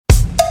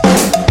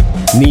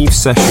Neve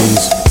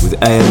Sessions with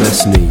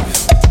ALS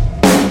Neve.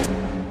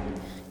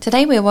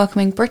 Today we're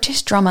welcoming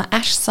British drummer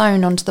Ash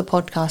Soane onto the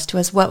podcast, who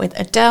has worked with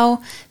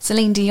Adele,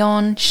 Celine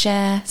Dion,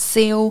 Cher,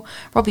 Seal,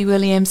 Robbie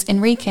Williams,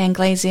 Enrique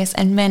Iglesias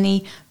and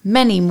many,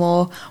 many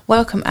more.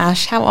 Welcome,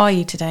 Ash. How are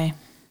you today?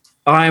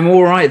 I'm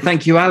all right.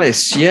 Thank you,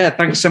 Alice. Yeah,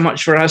 thanks so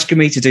much for asking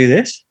me to do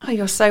this. Oh,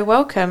 you're so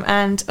welcome.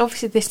 And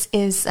obviously this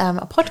is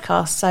a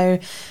podcast, so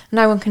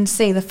no one can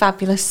see the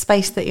fabulous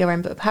space that you're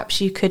in, but perhaps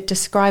you could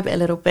describe it a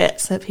little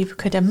bit so that people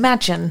could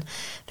imagine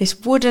this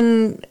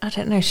wooden,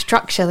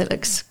 structure that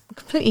looks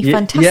completely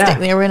fantastic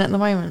that you're in at the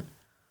moment.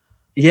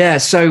 Yeah,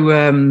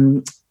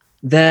 so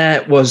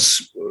there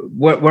was,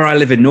 where I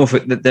live in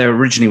Norfolk, that there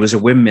originally was a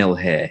windmill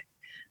here.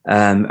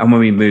 And when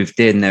we moved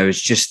in, there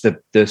was just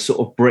the sort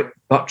of brick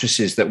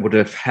buttresses that would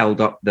have held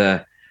up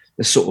the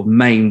sort of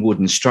main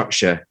wooden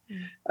structure.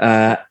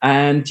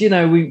 And,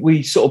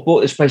 we sort of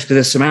bought this place because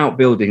there's some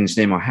outbuildings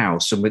near my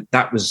house. And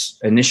that was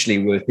initially,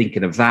 we were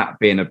thinking of that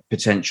being a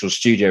potential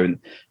studio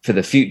for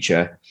the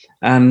future.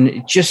 And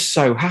it just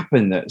so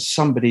happened that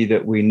somebody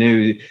that we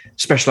knew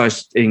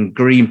specialized in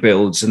green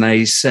builds, and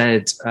they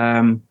said,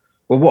 well,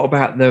 what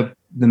about the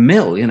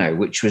mill,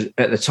 which was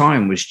at the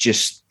time was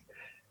just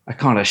a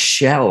kind of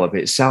shell of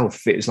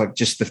itself. It was like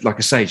just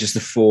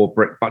the four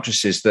brick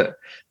buttresses that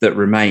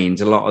remained.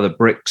 A lot of the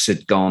bricks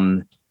had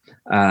gone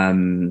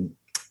from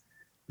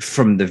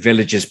the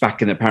villagers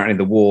back in apparently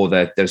the war.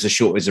 There was a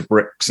shortage of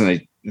bricks, and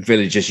the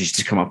villagers used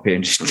to come up here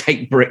and just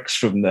take bricks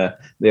from the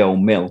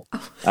old mill.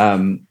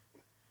 And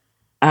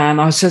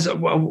I said,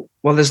 well,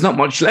 there's not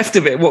much left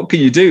of it. What can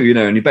you do?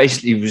 And he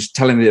basically was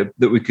telling me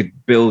that we could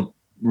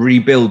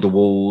rebuild the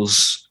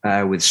walls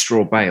with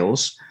straw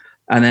bales,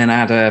 and then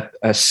add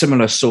a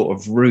similar sort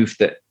of roof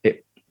that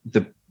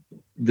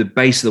the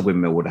base of the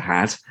windmill would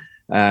have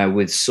had,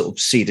 with sort of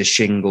cedar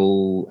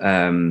shingle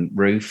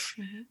roof.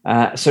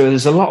 Mm-hmm. So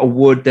there's a lot of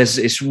wood.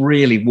 It's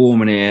really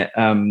warm in here,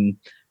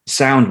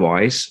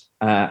 sound-wise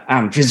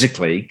and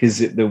physically, because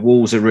the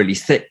walls are really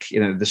thick,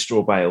 the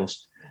straw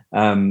bales,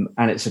 and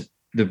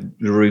the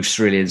roof's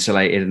really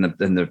insulated,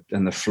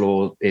 and the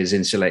floor is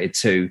insulated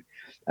too.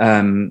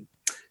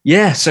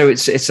 So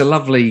it's a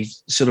lovely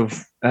sort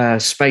of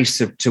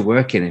space to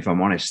work in, if I'm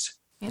honest.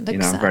 I'm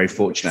very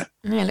fortunate.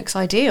 Yeah, it looks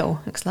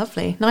ideal. Looks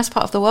lovely. Nice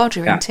part of the world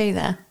you're in too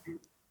there.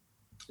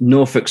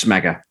 Norfolk's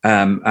mega,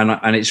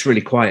 and it's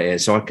really quiet here,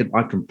 so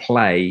I can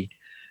play.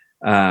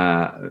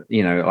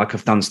 Like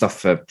I've done stuff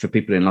for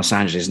people in Los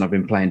Angeles, and I've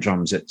been playing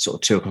drums at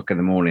sort of 2:00 in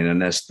the morning,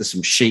 and there's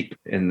some sheep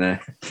in the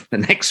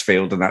next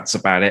field, and that's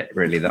about it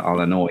really that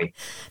I'll annoy.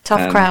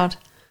 Tough crowd.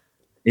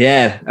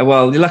 Yeah,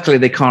 well, luckily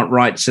they can't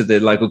write to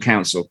the local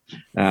council,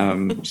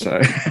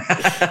 so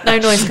no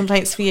noise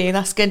complaints for you.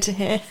 That's good to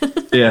hear.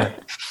 Yeah.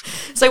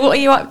 So, what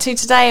are you up to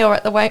today, or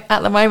at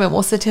the moment?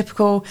 What's the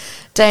typical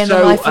day in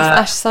the life of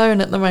Ash Soane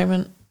at the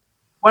moment?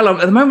 Well,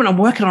 at the moment, I'm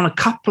working on a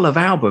couple of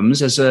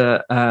albums as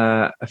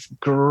a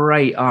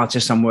great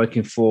artist. I'm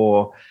working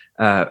for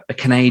a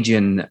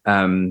Canadian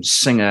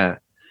singer,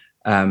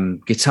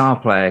 guitar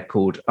player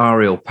called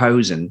Ariel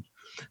Posen.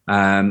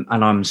 And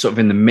I'm sort of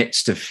in the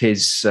midst of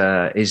his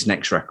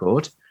next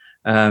record.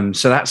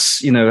 So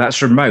that's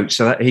remote.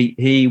 So that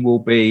he will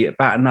be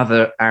about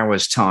another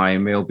hour's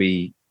time. He'll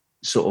be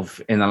sort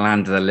of in the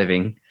land of the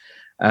living.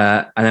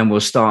 And then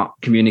we'll start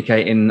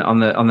communicating on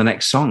the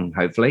next song,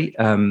 hopefully.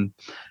 I'm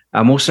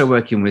also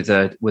working with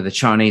a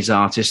Chinese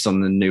artist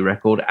on the new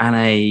record and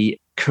a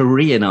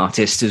Korean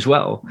artist as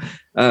well.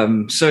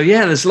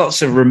 There's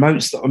lots of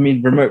remotes.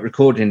 Remote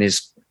recording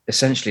is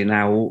essentially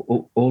now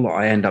all that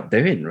I end up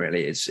doing,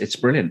 really. It's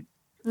brilliant.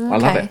 Okay. I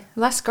love it.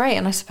 Well, that's great.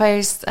 And I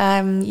suppose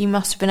you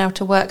must have been able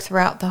to work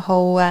throughout the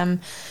whole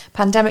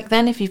pandemic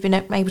then, if you've been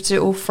able to do it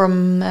all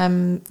from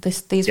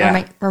these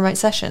remote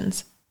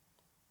sessions.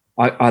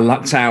 I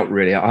lucked out,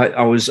 really.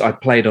 I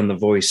played on The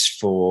Voice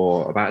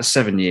for about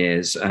 7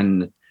 years,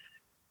 and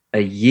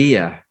a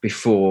year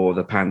before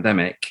the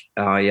pandemic,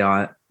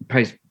 I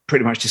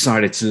pretty much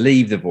decided to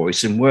leave The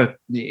Voice and work,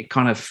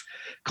 kind of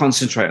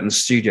concentrate on the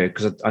studio,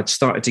 because I'd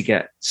started to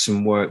get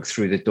some work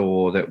through the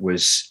door that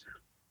was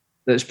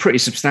pretty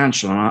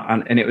substantial,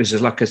 and it was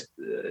like a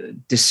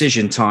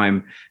decision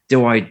time.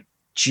 Do I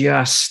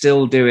just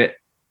still do it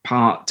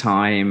part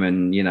time,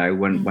 and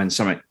when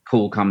something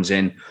cool comes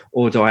in,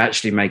 or do I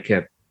actually make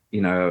a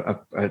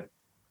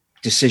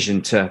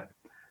decision to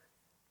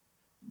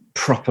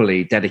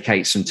properly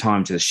dedicate some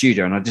time to the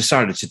studio? And I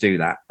decided to do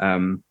that.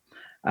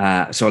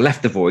 So I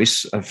left The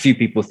Voice. A few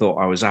people thought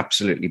I was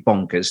absolutely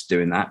bonkers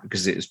doing that,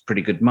 because it was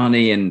pretty good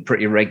money and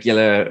pretty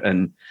regular,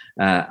 and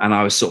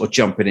I was sort of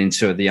jumping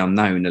into the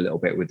unknown a little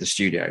bit with the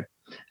studio.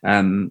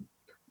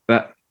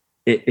 But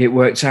it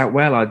worked out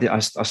well. I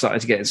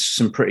started to get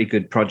some pretty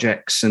good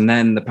projects, and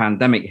then the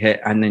pandemic hit.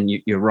 And then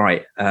you're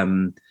right.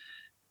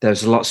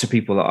 There's lots of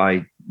people that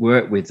I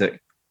work with that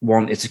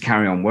wanted to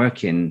carry on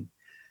working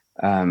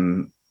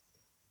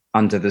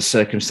under the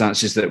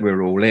circumstances that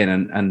we're all in,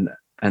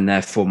 and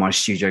therefore my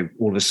studio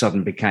all of a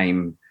sudden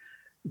became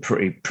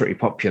pretty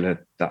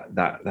popular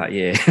that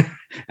year,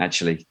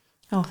 actually.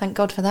 Oh, thank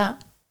God for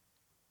that.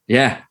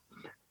 Yeah.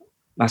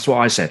 That's what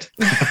I said.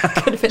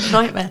 Could have been a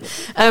nightmare.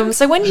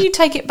 So when did you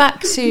take it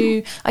back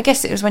to, I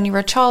guess it was when you were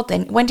a child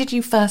then, when did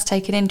you first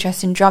take an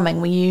interest in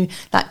drumming? Were you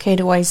that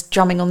kid always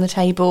drumming on the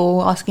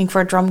table, asking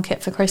for a drum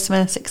kit for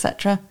Christmas,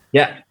 etc.?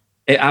 Yeah,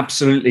 it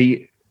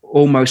absolutely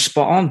almost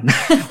spot on.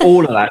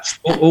 all of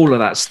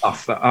that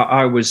stuff.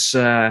 I was,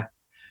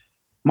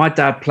 my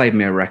dad played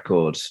me a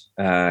record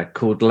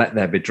called Let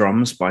There Be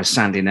Drums by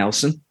Sandy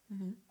Nelson.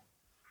 Mm-hmm.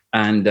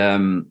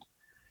 And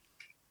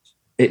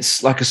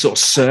it's like a sort of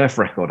surf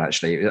record,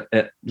 actually,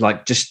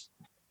 like just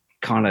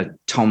kind of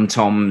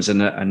tom-toms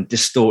and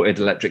distorted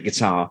electric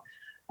guitar.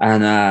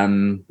 And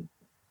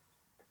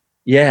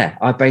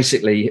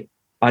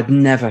I'd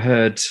never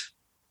heard,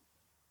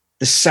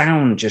 the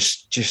sound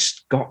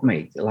just got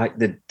me, like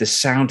the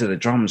sound of the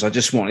drums. I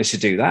just wanted to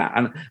do that.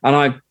 And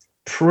I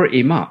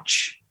pretty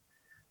much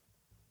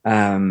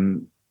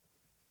made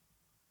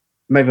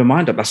my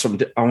mind up. That's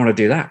what I want to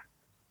do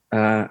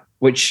that.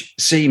 Which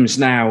seems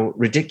now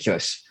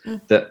ridiculous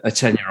that a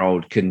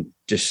 10-year-old can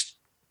just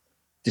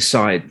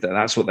decide that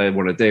that's what they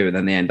want to do and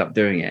then they end up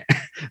doing it.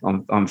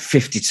 I'm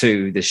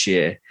 52 this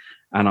year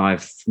and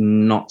I've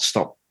not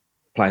stopped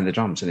playing the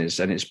drums, and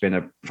it's been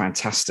a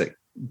fantastic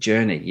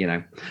journey, you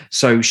know.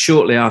 So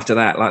shortly after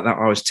that, like that,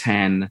 I was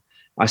 10,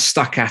 I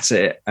stuck at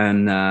it,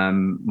 and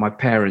my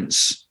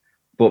parents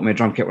bought me a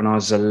drum kit when I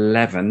was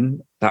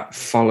 11, that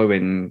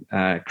following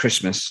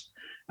Christmas.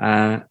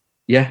 And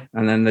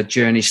then the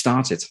journey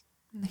started.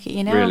 Look at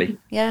you now. Really.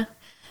 Yeah.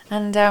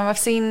 And I've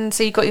seen,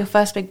 so you got your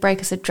first big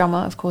break as a drummer,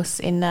 of course,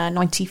 in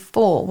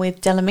 94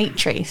 with Del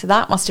Amitri. So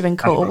that must have been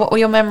cool. What were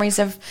your memories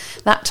of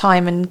that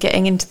time and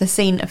getting into the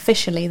scene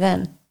officially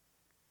then?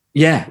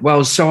 Yeah,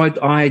 well, so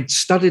I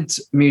studied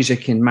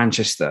music in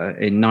Manchester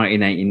in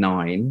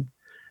 1989.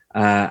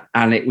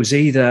 And it was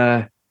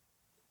either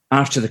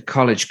after the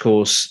college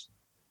course,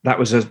 that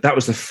was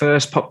the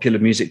first popular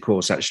music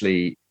course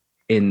actually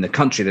in the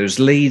country. There was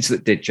Leeds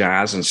that did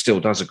jazz and still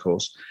does, of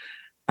course,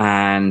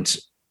 and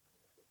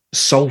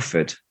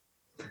Salford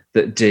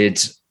that did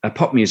a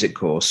pop music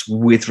course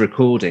with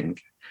recording,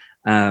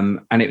 and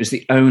it was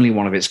the only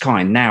one of its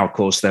kind. Now, of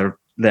course, they're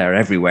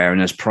everywhere,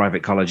 and there's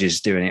private colleges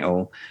doing it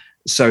all.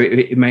 So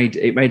it made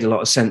a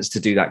lot of sense to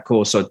do that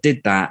course. So I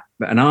did that,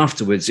 and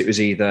afterwards it was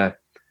either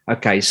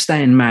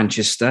stay in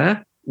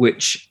Manchester,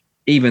 which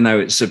even though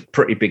it's a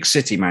pretty big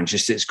city,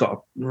 Manchester, it's got a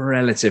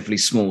relatively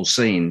small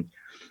scene,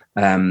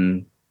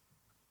 and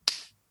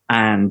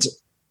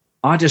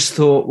I just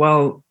thought,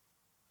 well,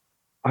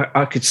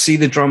 I could see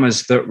the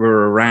drummers that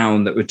were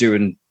around that were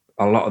doing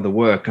a lot of the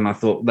work. And I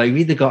thought they've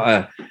either got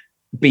to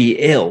be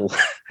ill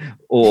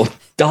or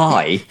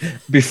die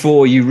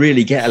before you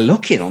really get a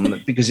look in on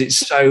them, because it's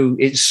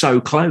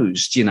so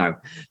closed, you know.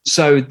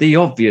 So the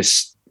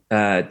obvious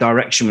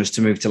direction was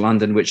to move to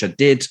London, which I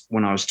did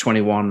when I was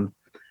 21,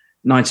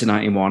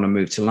 1991. I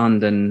moved to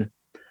London.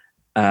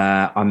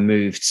 I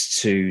moved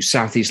to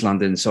Southeast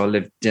London. So I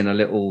lived in a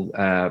little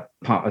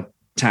part of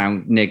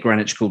town near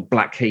Greenwich called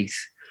Blackheath.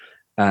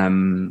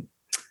 And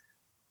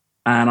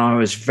I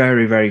was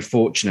very, very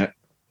fortunate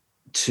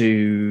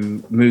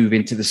to move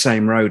into the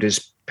same road as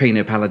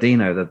Pino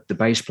Palladino, the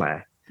bass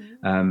player.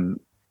 I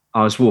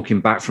was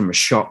walking back from a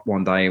shop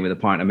one day with a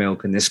pint of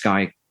milk, and this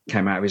guy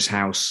came out of his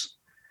house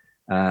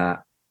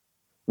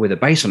with a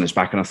bass on his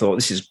back, and I thought,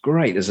 this is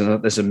great.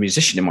 There's a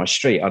musician in my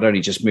street. I'd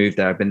only just moved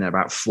there. I've been there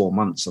about 4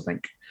 months, I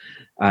think.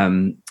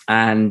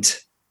 And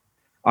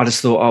I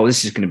just thought, oh,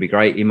 this is going to be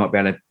great. He might be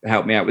able to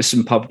help me out with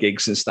some pub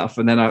gigs and stuff.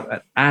 And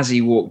then as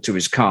he walked to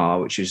his car,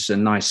 which is a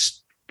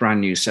nice brand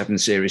new 7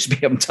 Series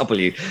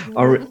BMW,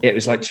 it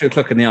was like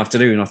 2:00 in the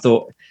afternoon. I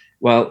thought,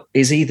 well,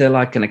 he's either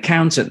like an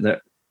accountant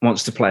that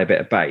wants to play a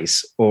bit of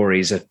bass, or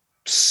he's a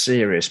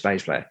serious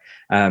bass player.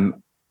 And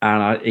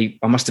I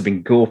must have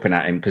been gawping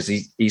at him, because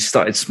he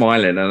started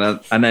smiling,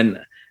 and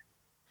then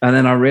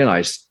I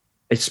realised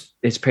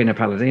it's Pino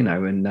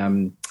Palladino, and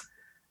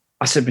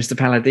I said, Mr.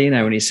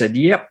 Palladino, and he said,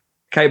 yep.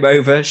 Came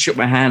over, shook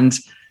my hand,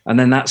 and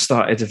then that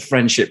started a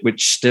friendship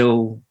which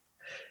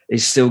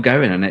is still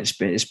going, and it's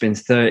been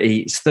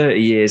 30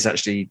 years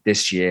actually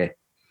this year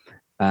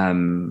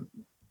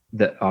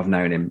that I've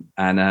known him,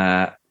 and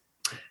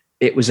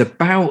it was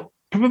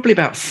probably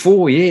about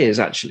 4 years,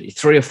 actually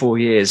 3 or 4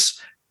 years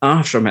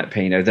after I met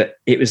Pino, that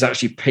it was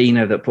actually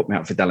Pino that put me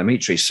up for Del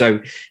Amitri.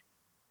 So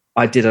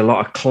I did a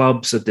lot of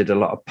clubs, I did a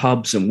lot of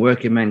pubs and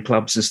working men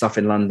clubs and stuff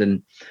in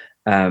London.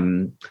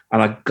 And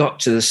I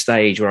got to the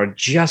stage where I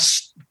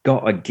just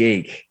got a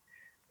gig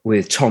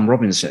with Tom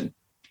Robinson,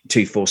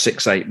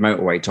 2468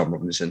 Motorway Tom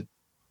Robinson.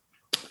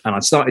 And I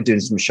started doing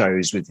some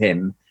shows with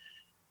him,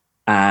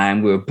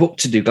 and we were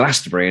booked to do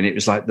Glastonbury, and it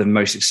was like the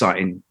most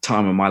exciting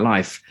time of my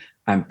life.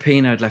 And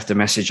Pino had left a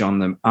message on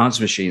the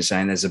answer machine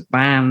saying there's a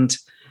band,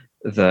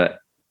 a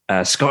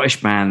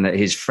Scottish band that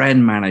his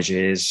friend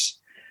manages,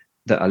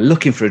 that are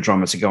looking for a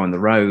drummer to go on the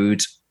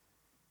road.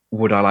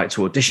 Would I like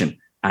to audition?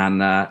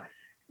 And I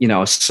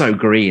was so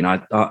green.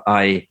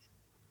 I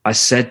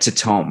said to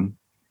Tom,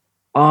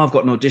 I've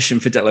got an audition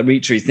for Del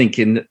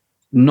Amitri,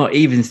 not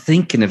even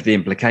thinking of the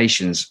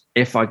implications.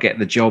 If I get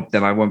the job,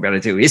 then I won't be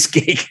able to do his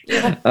gig.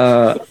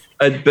 Yeah.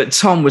 But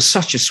Tom was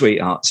such a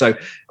sweetheart. So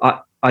I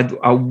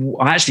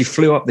actually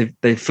flew up.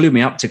 They flew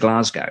me up to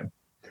Glasgow,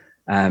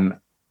 and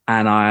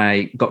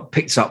I got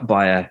picked up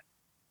by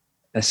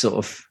a sort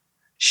of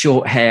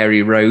short,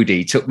 hairy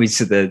roadie. Took me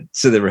to the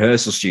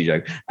rehearsal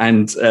studio,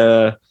 and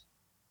that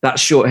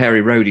short,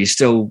 hairy roadie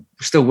still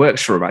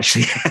works for him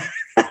actually.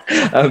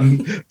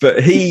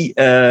 But he,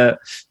 there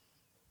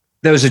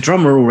was a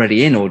drummer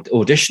already in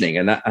auditioning,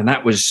 and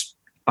that was.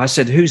 I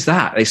said, "Who's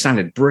that?" They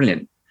sounded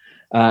brilliant,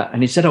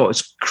 and he said, "Oh,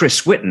 it's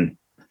Chris Whitten."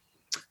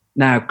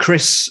 Now,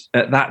 Chris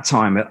at that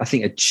time, I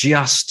think, had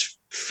just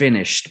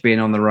finished being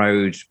on the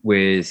road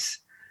with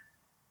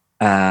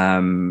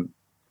Dire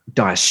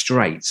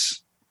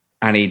Straits,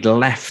 and he'd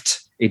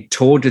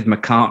toured with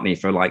McCartney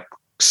for like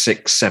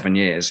 6-7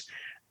 years.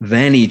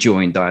 Then he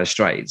joined Dire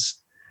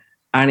Straits,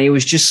 and he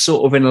was just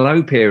sort of in a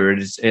low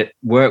period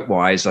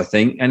work-wise, I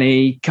think, and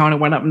he kind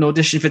of went up and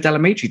auditioned for Del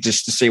Amitri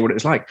just to see what it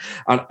was like.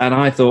 And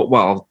I thought,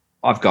 well,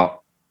 I've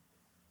got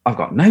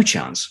no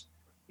chance,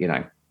 you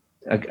know.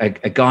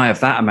 A guy of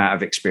that amount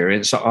of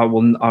experience, I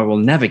will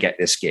never get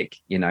this gig,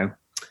 you know.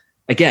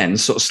 Again,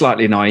 sort of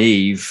slightly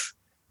naive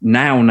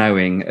now,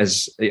 knowing,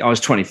 as I was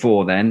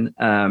 24 then,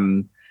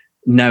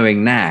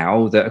 knowing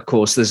now that, of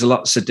course, there's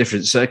lots of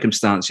different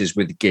circumstances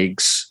with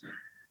gigs,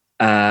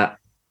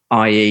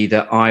 i.e.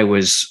 that I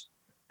was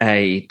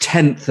a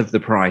tenth of the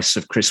price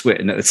of Chris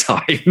Whitten at the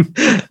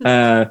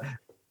time.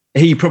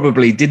 He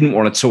probably didn't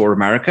want to tour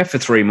America for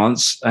 3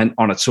 months and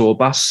on a tour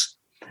bus,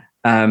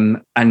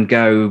 and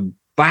go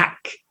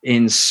back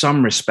in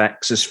some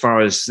respects as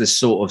far as the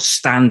sort of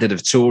standard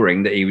of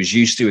touring that he was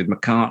used to with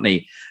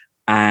McCartney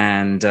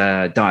and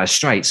Dire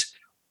Straits.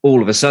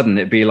 All of a sudden,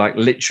 it'd be like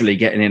literally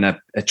getting in a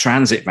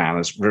transit van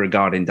as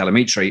regarding Del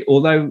Amitri.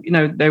 Although, you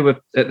know, they were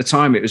at the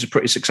time, it was a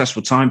pretty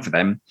successful time for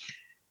them.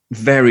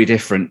 Very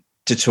different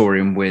to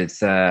touring with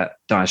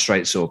Dire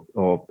Straits or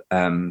Paul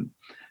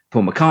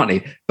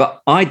McCartney.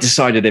 But I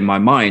decided in my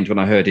mind when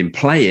I heard him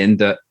playing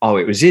that,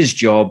 it was his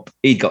job.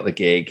 He'd got the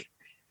gig.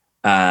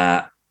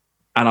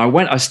 And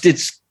I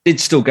did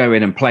still go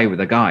in and play with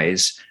the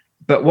guys.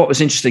 But what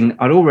was interesting,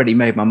 I'd already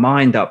made my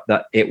mind up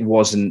that it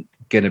wasn't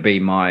going to be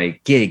my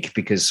gig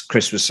because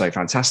Chris was so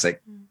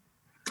fantastic,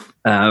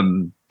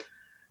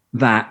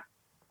 that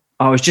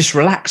I was just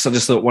relaxed. I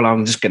just thought, well,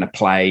 I'm just going to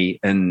play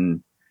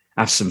and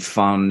have some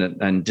fun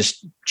and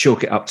just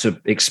chalk it up to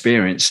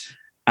experience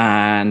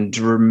and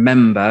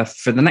remember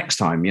for the next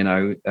time, you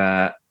know,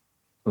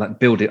 like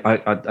build it.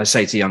 I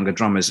say to younger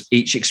drummers,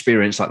 each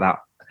experience like that,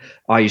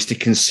 I used to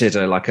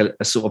consider like a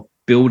sort of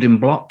building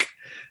block.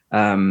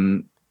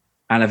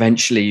 And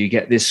eventually you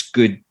get this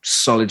good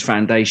solid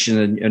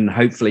foundation and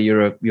hopefully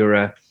you're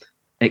a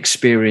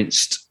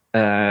experienced,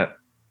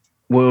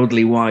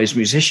 worldly wise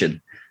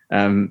musician.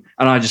 And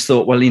I just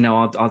thought, well, you know,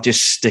 I'll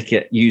just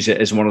use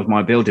it as one of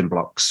my building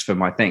blocks for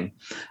my thing.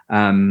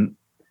 And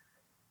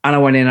I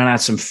went in and had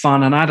some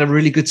fun and I had a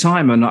really good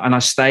time. And I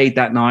stayed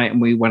that night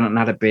and we went and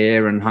had a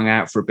beer and hung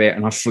out for a bit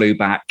and I flew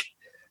back.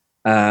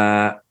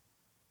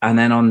 And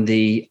then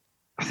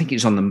I think it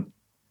was on the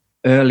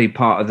early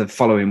part of the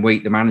following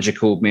week, the manager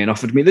called me and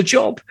offered me the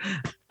job.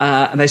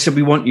 And they said,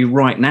 we want you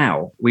right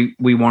now. We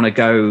want to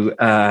go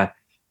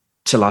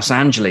to Los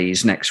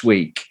Angeles next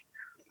week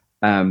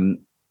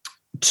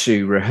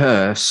to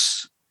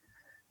rehearse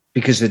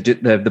because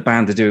the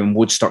band are doing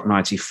Woodstock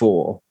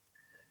 94.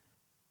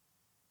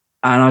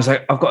 And I was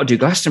like, I've got to do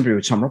Glastonbury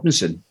with Tom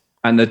Robinson.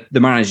 And the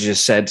manager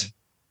just said,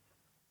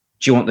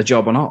 do you want the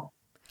job or not?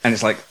 And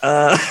it's like,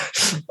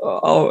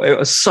 it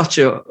was such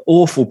an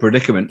awful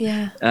predicament.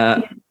 Yeah.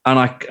 And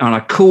I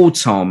called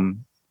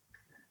Tom,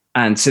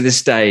 and to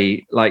this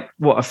day, like,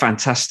 what a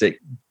fantastic,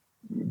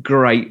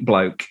 great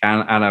bloke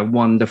and a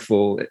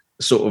wonderful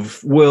sort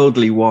of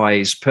worldly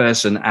wise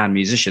person and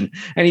musician.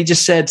 And he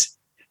just said,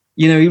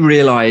 you know, he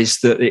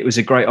realized that it was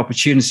a great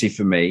opportunity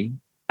for me.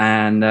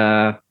 And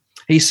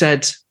he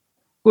said,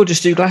 we'll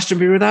just do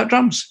Glastonbury without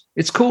drums.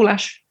 It's cool,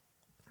 Ash.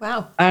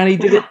 Wow. And he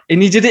did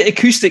it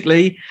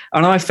acoustically,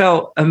 and I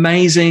felt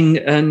amazing.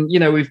 And, you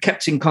know, we've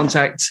kept in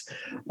contact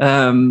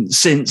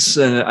since.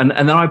 And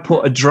then I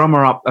put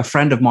a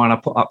friend of mine I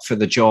put up for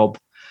the job,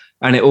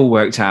 and it all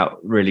worked out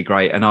really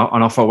great. And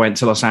off I went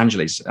to Los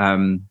Angeles.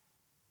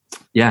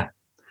 Yeah.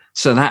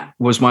 So that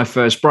was my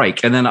first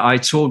break. And then I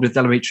toured with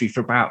Del Amitri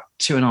for about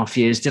 2.5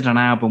 years, did an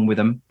album with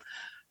them.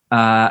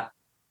 And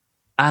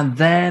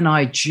then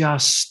I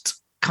just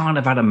kind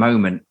of had a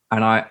moment,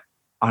 and I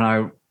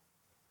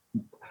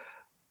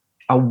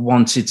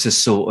wanted to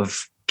sort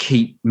of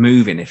keep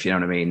moving, if you know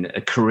what I mean,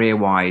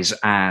 career-wise,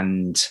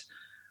 and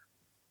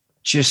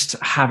just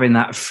having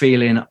that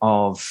feeling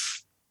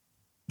of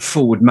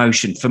forward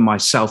motion for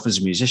myself as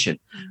a musician.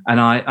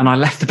 And I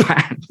left the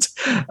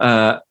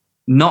band,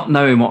 not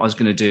knowing what I was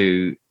going to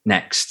do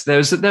next. There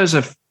was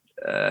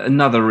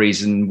another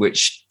reason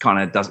which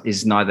kind of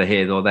is neither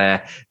here nor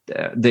there.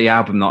 The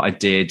album that I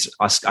did,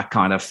 I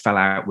kind of fell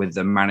out with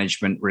the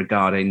management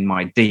regarding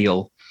my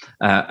deal.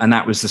 And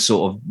that was the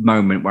sort of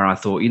moment where I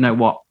thought, you know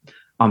what,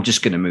 I'm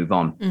just going to move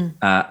on.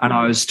 And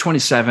I was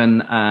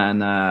 27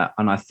 and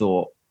I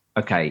thought,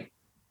 okay,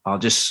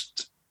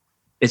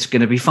 it's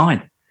going to be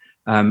fine.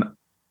 And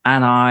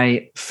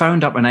I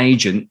phoned up an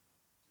agent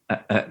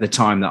at the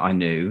time that I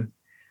knew,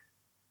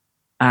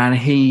 and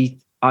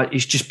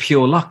it's just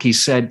pure luck. He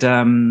said,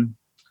 I'm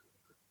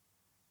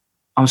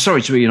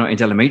sorry to hear you're not in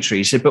Del Amitri.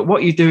 He said, but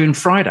what are you doing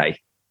Friday?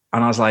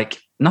 And I was like,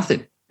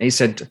 nothing. He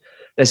said,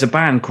 there's a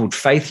band called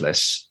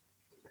Faithless.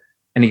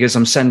 And he goes,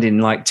 I'm sending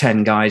like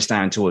 10 guys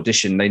down to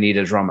audition. They need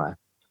a drummer.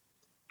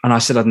 And I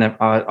said,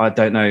 I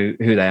don't know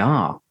who they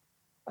are.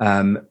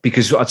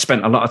 Because I'd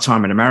spent a lot of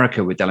time in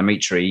America with Del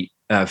Amitri.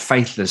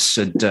 Faithless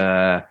had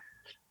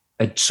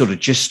sort of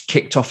just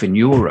kicked off in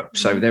Europe.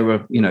 So they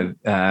were,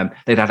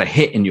 they'd had a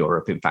hit in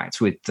Europe, in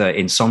fact, with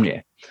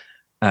Insomnia.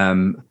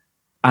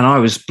 And I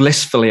was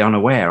blissfully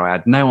unaware. I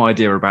had no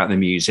idea about the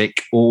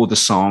music or the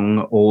song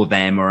or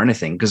them or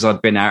anything, because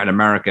I'd been out in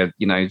America,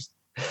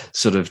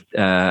 sort of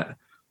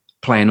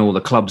playing all the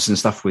clubs and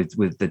stuff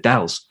with the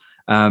Dells.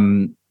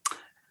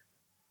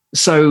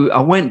 So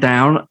I went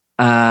down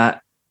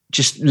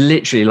just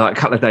literally like a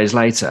couple of days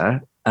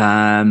later,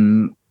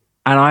 and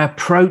I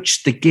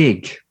approached the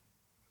gig,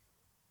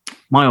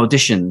 my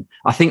audition.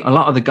 I think a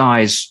lot of the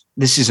guys,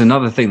 this is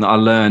another thing that I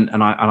learned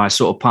and I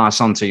sort of pass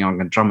on to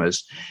younger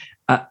drummers.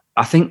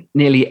 I think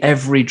nearly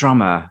every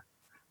drummer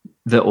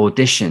that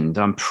auditioned,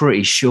 I'm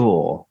pretty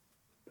sure,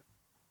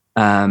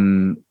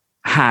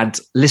 had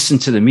listened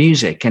to the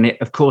music, and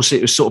of course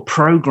it was sort of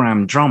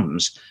programmed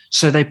drums.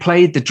 So they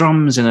played the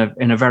drums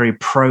in a very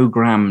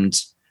programmed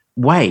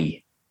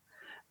way.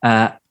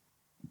 But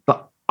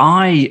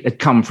I had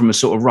come from a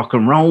sort of rock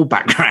and roll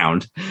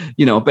background.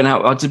 I'd been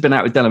out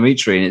with Del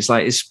Amitri, and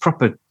it's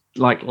proper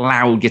like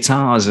loud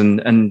guitars,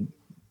 and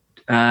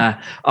I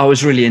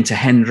was really into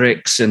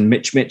Hendrix and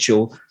Mitch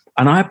Mitchell.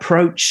 And I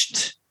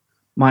approached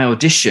my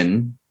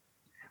audition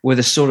with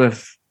a sort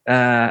of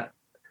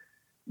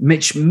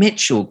Mitch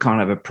Mitchell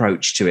kind of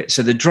approach to it.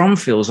 So the drum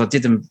fills, I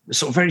did them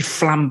sort of very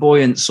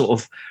flamboyant, sort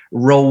of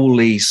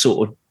rolly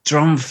sort of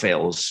drum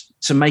fills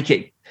to make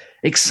it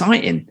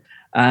exciting.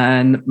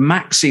 And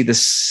Maxi,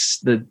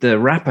 the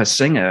rapper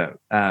singer,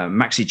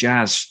 Maxi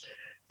Jazz,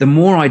 the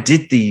more I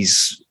did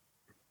these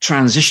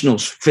transitional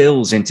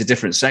fills into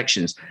different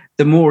sections,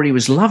 the more he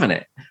was loving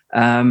it.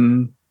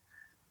 And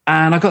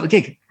I got the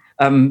gig.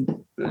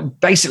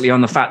 Basically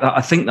on the fact that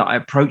I think that I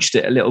approached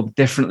it a little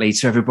differently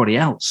to everybody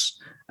else.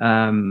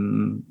 I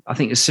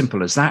think as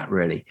simple as that,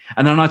 really.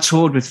 And then I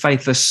toured with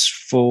Faithless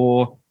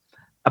for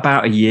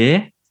about a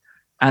year,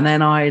 and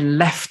then I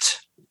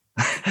left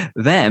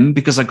them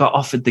because I got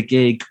offered the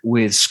gig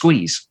with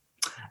Squeeze,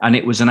 and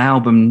it was an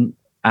album,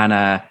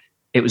 and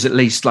it was at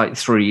least like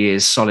 3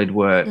 years solid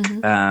work.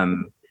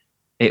 Mm-hmm.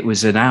 It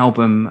was an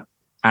album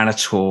and a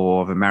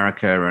tour of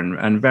America,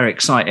 and very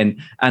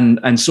exciting,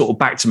 and sort of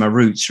back to my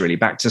roots, really,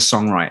 back to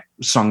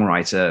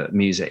songwriter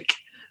music.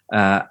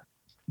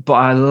 But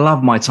I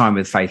love my time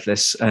with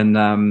Faithless, and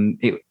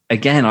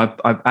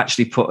I've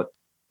actually put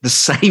the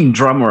same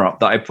drummer up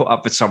that I put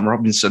up for Tom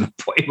Robinson. I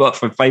put him up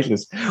for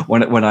Faithless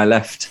when I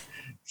left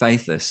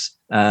Faithless,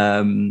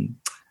 and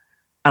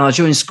I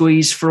joined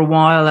Squeeze for a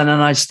while, and then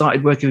I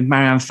started working with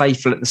Marianne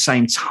Faithfull at the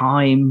same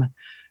time.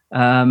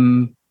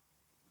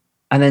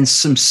 And then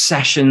some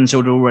sessions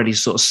had already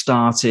sort of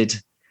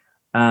started.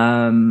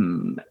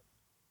 That's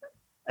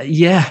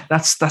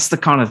the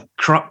kind of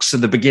crux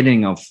of the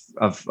beginning of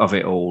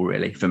it all,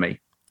 really, for me.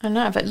 I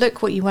know, but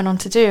look what you went on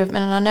to do. And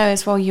I know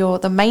as well,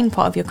 the main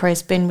part of your career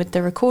has been with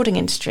the recording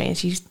industry,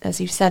 as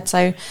you've said.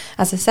 So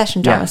as a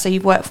session drummer, So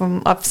you've worked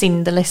I've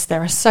seen the list,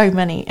 there are so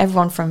many,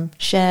 everyone from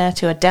Cher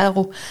to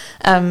Adele.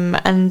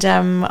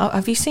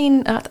 Have you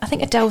seen, I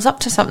think Adele's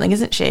up to something,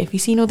 isn't she? Have you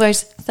seen all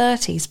those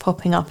 30s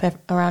popping up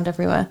around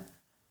everywhere?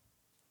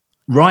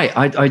 Right,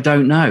 I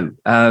don't know.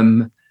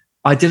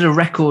 I did a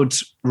record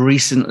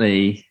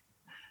recently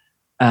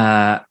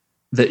that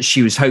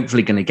she was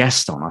hopefully going to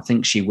guest on. I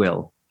think she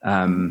will.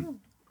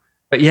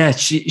 But yeah,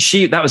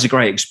 she that was a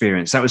great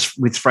experience. That was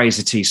with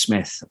Fraser T.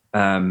 Smith.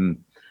 And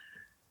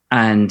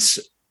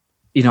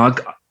which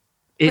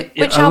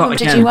album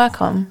did you work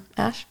on,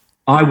 Ash?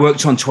 I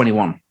worked on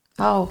 21.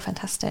 Oh,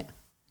 fantastic.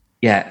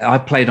 Yeah, I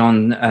played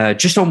on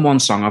just on one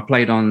song. I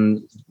played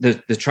on the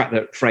track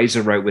that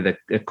Fraser wrote with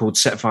called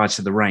 "Set Fire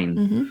to the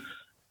Rain,"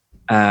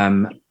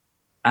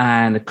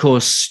 and of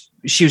course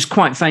she was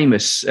quite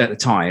famous at the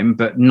time,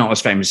 but not as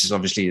famous as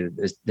obviously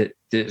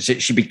as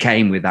she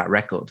became with that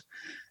record.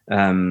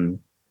 And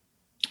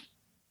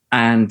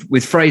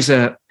with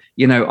Fraser,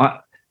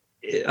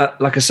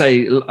 like I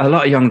say, a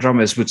lot of young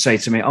drummers would say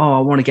to me, "Oh,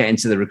 I want to get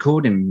into the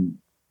recording.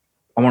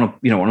 I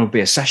want to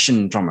be a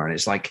session drummer," and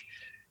it's like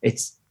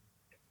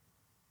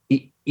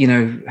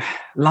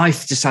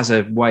life just has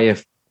a way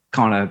of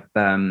kind of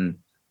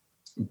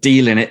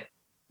dealing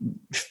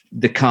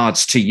the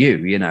cards to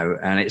you,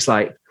 and it's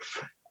like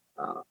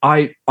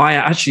I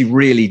actually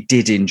really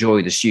did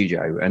enjoy the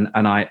studio, and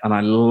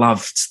I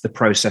loved the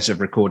process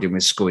of recording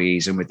with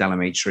Squeeze and with Del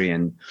Amitri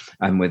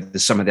and with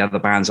some of the other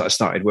bands that I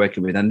started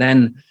working with. And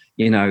then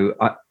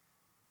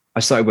I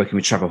started working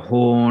with Trevor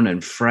Horn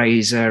and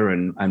Fraser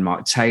and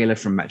Mark Taylor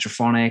from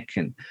Metrophonic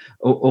and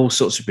all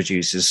sorts of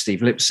producers,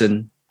 Steve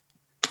Lipson.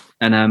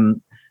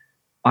 And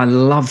I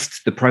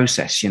loved the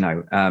process,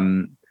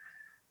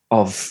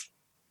 of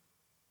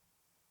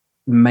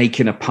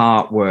making a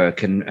part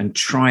work and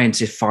trying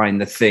to find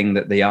the thing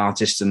that the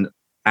artist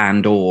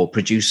and or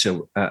producer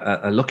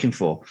are looking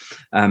for.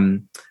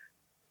 And,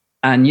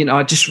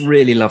 I just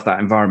really love that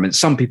environment.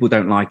 Some people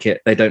don't like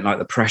it. They don't like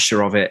the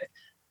pressure of it.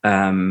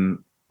 I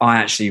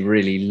actually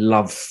really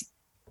love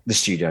the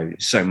studio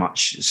so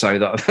much so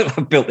that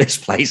I've built this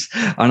place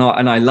and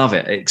I love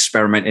it.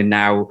 Experimenting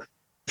now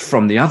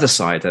from the other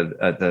side of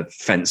the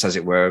fence, as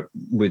it were,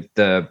 with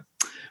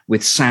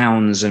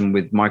sounds and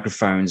with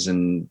microphones,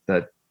 and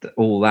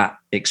all that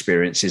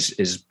experience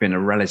has been a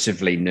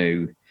relatively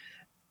new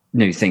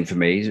thing for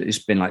me. It's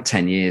been like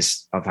 10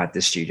 years I've had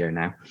this studio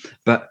now.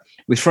 But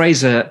with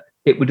Fraser,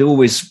 it would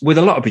always, with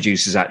a lot of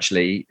producers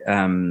actually,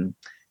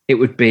 it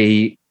would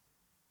be,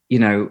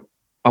 oh,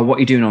 what are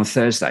you doing on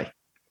Thursday?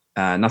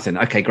 Nothing.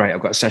 Okay, great.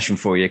 I've got a session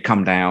for you.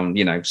 Come down,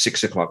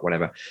 6 o'clock,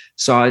 whatever.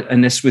 So, I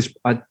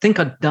think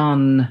I'd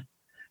done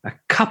a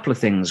couple of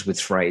things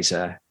with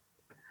Fraser.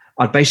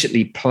 I'd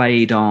basically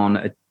played on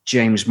a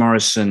James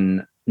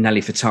Morrison,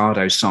 Nelly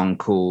Furtado song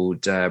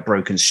called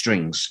Broken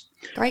Strings.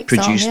 Great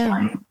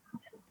song,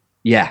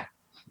 yeah.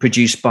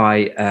 Produced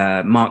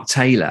by Mark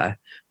Taylor,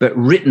 but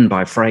written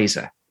by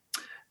Fraser.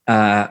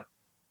 And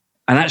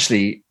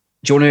actually,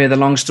 do you want to hear the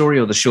long story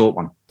or the short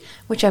one?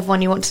 Whichever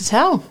one you want to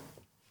tell.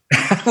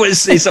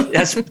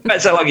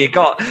 That's how long you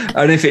got.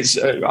 And if it's,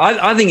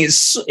 I think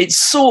it's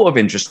sort of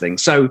interesting.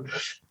 So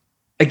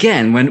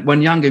again,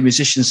 when younger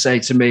musicians say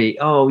to me,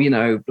 "Oh,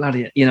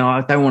 bloody,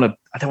 I don't want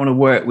to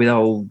work with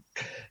old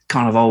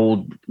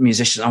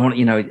musicians. I want,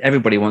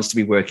 everybody wants to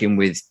be working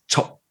with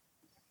top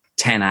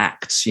 10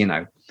 acts,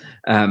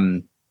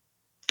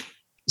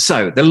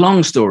 So the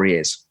long story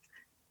is,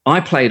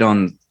 I played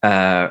on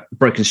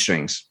Broken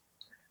Strings.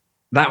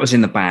 That was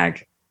in the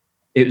bag.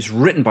 It was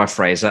written by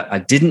Fraser. I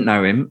didn't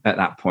know him at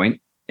that point.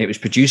 It was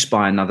produced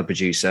by another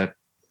producer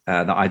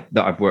that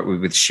I've worked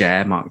with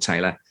Cher, Mark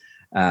Taylor.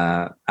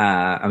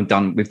 We've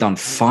done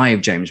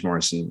 5 James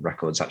Morrison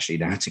records actually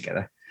now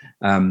together.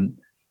 And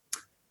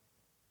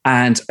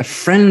a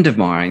friend of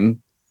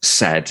mine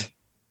said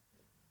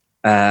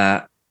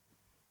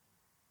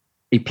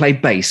he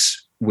played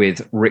bass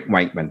with Rick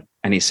Wakeman,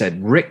 and he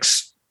said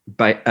Rick's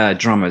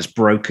drummer's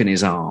broken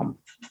his arm.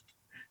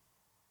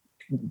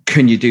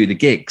 Can you do the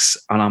gigs?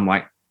 And I'm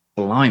like,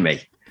 blimey.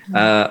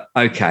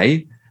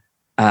 Okay.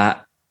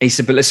 He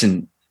said, but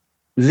listen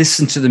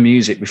to the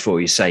music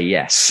before you say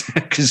yes.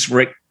 Because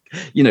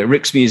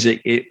Rick's music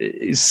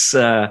is,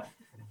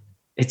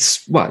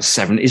 it's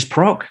 70s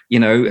prog,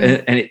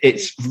 and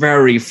it's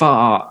very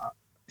far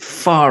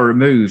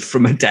removed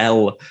from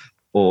Adele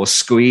or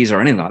Squeeze or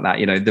anything like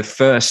that. The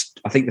first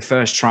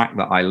track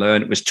that I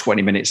learned was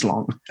 20 minutes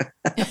long,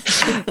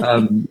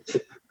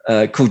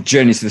 called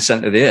Journey to the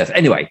Center of the Earth.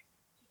 Anyway,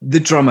 the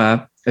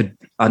drummer had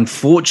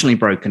unfortunately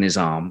broken his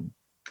arm.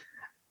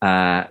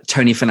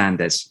 Tony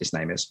Fernandez, his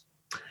name is.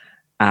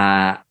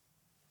 And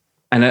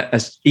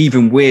an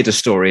even weirder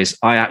story is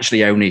I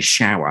actually own his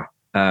shower.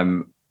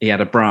 He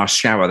had a brass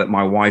shower that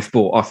my wife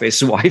bought off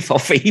his wife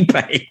off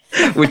eBay,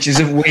 which is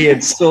a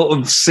weird sort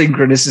of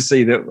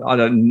synchronicity that I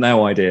don't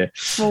no idea.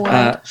 Oh,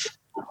 wow.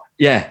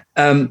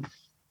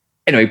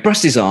 Anyway,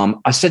 brushed his arm.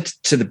 I said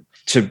to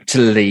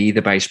Lee,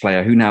 the bass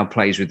player, who now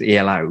plays with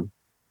ELO,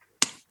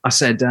 I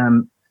said,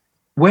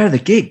 where are the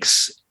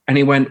gigs? And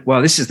he went,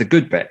 well, this is the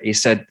good bit. He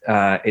said,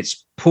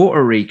 it's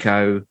Puerto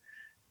Rico,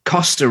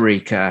 Costa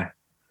Rica,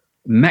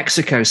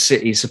 Mexico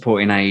City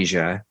supporting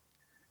Asia,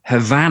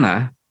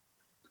 Havana,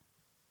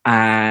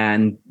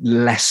 and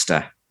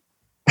Leicester.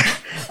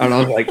 And I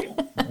was like,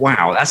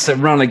 wow, that's a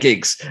run of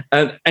gigs.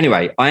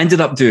 Anyway, I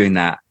ended up doing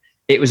that.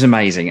 It was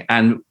amazing.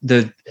 And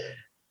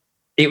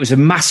it was a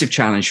massive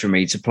challenge for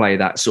me to play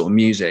that sort of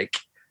music.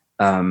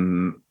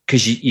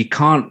 Because you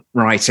can't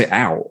write it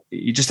out.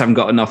 You just haven't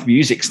got enough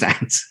music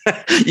stands.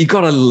 You've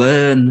got to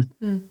learn.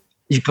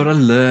 You've got to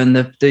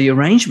learn the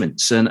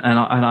arrangements. And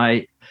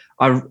I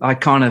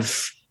kind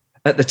of,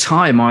 at the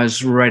time, I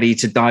was ready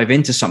to dive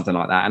into something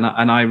like that,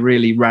 and I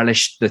really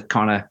relished the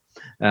kind of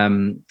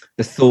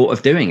the thought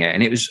of doing it.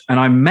 And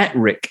I met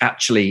Rick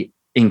actually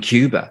in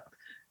Cuba.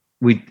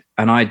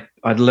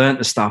 I'd learned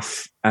the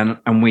stuff,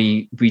 and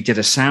we did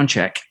a sound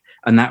check,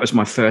 and that was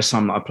my first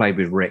time that I played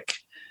with Rick.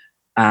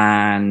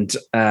 And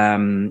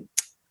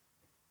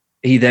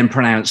he then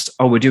pronounced,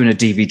 "Oh, we're doing a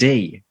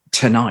DVD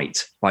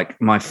tonight,"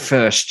 like my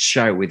first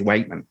show with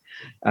Wakeman,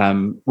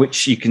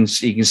 which you can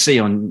see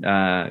on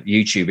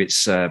YouTube.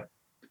 It's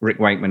Rick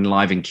Wakeman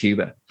live in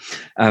Cuba.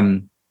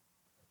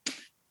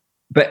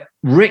 But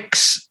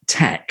Rick's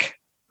tech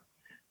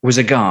was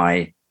a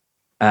guy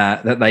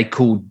that they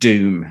called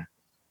Doom,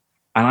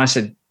 and I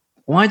said,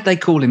 why'd they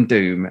call him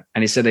Doom?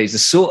 And he said he's the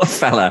sort of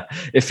fella,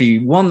 if he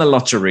won the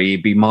lottery,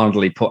 he'd be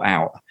mildly put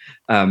out.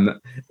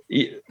 And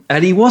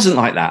he wasn't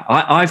like that.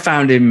 I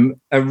found him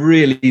a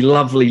really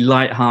lovely,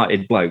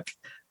 light-hearted bloke.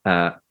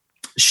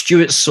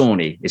 Stuart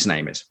Sawney, his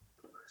name is.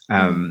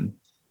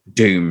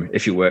 Doom,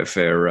 if you work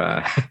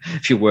for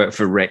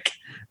Rick.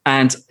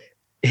 And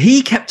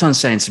he kept on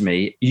saying to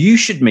me, "You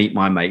should meet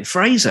my mate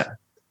Fraser."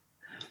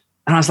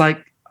 And I was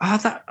like, "Oh,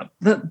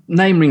 that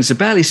name rings a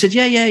bell." He said,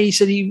 "Yeah." He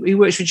said he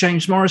works with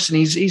James Morrison.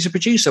 He's a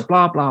producer.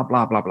 Blah blah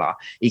blah blah blah.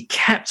 He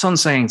kept on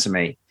saying to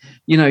me,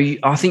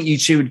 "I think you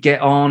two would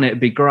get on. It'd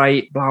be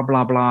great." Blah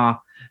blah blah.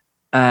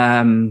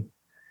 And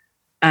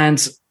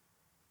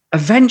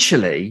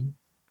eventually,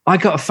 I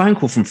got a phone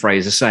call from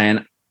Fraser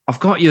saying, "I've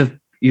got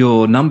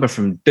your number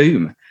from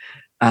Doom.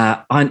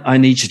 I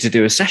need you to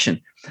do a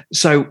session."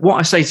 So what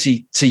I say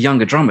to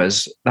younger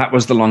drummers, that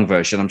was the long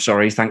version. I'm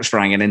sorry. Thanks for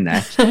hanging in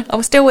there.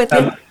 I'm still with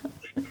you.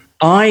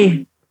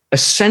 I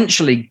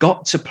essentially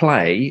got to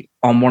play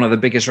on one of the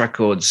biggest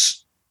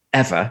records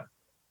ever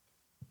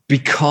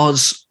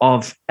because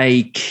of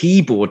a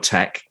keyboard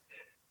tech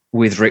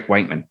with Rick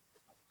Wakeman.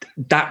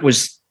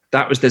 There's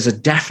a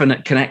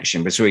definite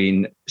connection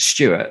between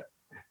Stuart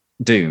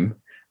Doom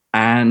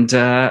and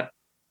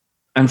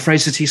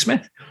Fraser T.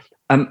 Smith.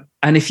 And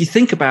if you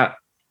think about,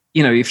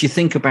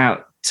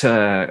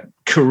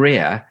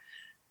 career,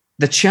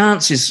 the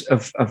chances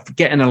of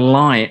getting a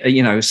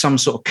line, some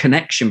sort of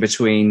connection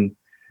between,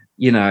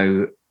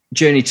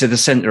 Journey to the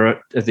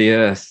Center of the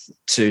Earth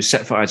to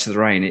Set Fire to the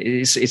Rain,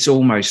 it's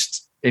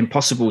almost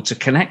impossible to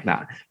connect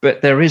that.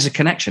 But there is a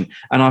connection.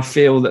 And I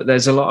feel that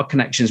there's a lot of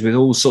connections with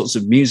all sorts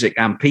of music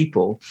and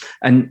people.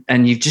 And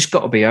you've just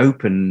got to be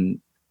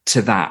open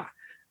to that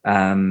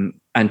and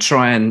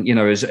try and,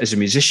 as a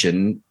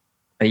musician,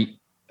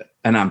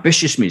 an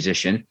ambitious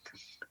musician,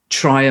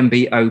 try and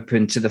be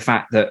open to the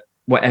fact that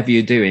whatever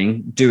you're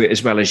doing, do it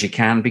as well as you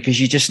can, because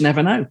you just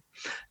never know.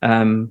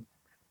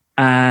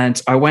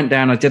 And I went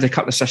down, I did a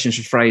couple of sessions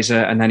with Fraser,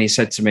 and then he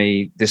said to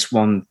me, this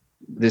one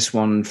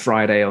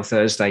Friday or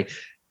Thursday,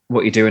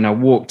 what you doing? I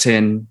walked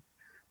in,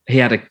 he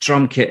had a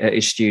drum kit at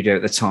his studio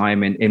at the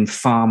time in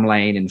Farm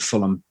Lane in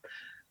Fulham.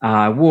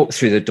 I walked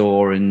through the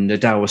door and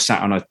Adele was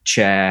sat on a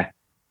chair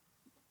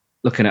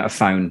looking at a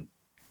phone.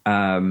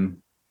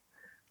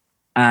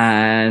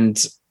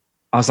 And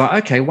I was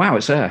like, okay, wow,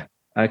 it's her.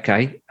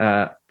 Okay.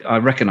 I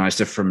recognized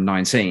her from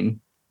 19,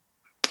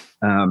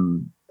 her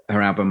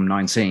album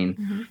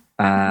 19.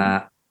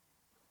 Mm-hmm.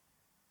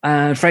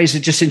 And Fraser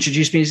just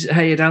introduced me.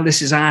 Hey, Adele,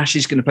 this is Ash.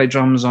 She's going to play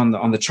drums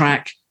on the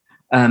track.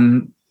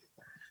 And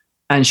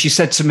she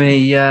said to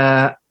me,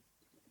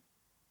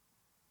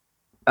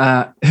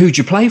 who'd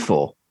you play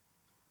for?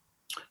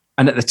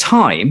 And at the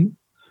time,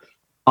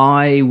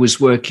 I was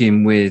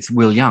working with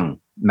Will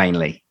Young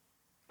mainly.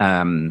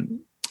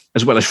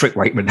 As well as Rick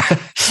Wakeman.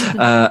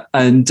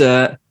 And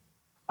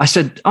I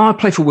said, I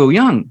play for Will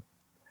Young.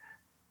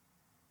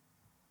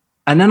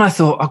 And then I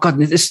thought, oh God,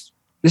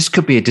 this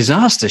could be a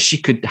disaster.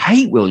 She could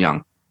hate Will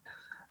Young.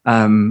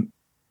 And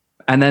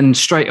then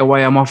straight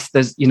away I'm off.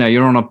 There's,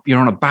 you're on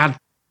a bad,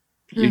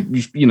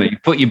 you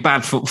put your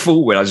bad foot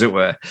forward, as it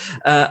were.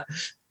 But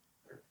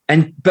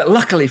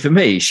luckily for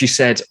me, she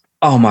said,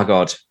 oh my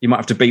God, you might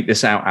have to beat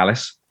this out,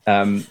 Alice.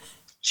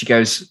 She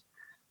goes,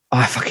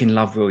 I fucking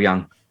love Will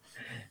Young.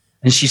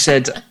 And she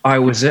said, I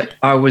was at,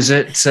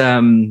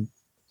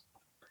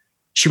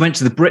 she went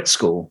to the Brit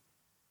School,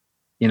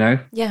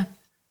 Yeah.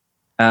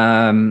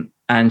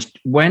 And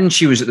when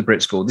she was at the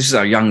Brit School, this is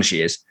how young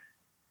she is,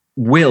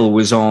 Will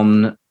was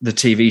on the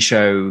TV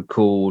show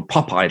called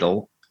Pop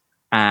Idol.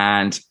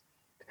 And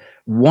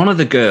one of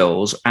the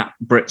girls at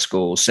Brit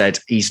School said,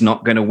 he's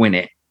not going to win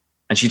it.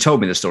 And she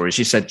told me the story.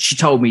 She said, she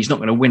told me he's not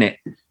going to win it.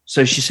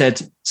 So she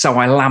said, so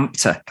I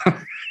lamped her.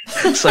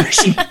 So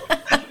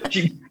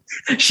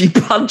she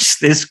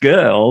punched this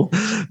girl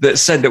that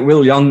said that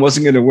Will Young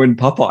wasn't going to win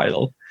Pop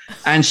Idol,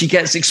 and she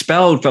gets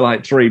expelled for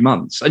like 3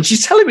 months. And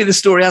she's telling me the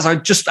story as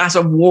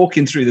I'm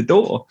walking through the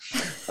door.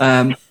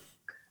 And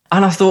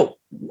I thought,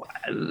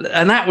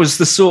 and that was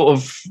the sort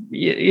of,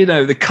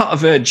 the cut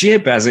of her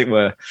jib, as it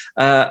were.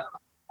 And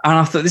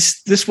I thought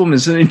this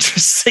woman's an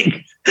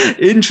interesting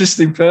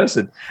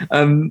person.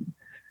 And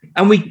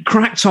we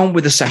cracked on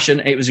with the session.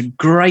 It was a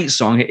great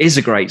song. It is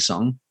a great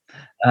song.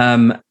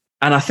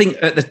 And I think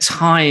at the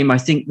time,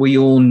 we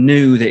all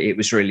knew that it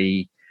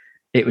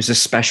was a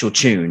special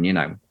tune,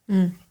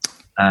 And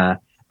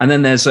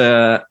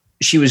then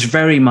she was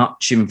very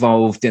much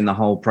involved in the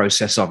whole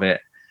process of it,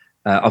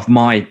 of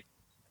my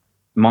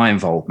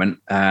involvement.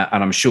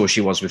 And I'm sure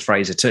she was with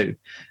Fraser too.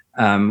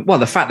 Well,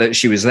 the fact that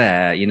she was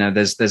there,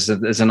 there's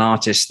an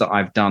artist that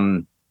I've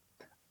done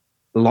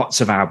lots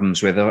of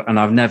albums with, and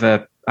I've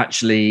never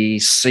actually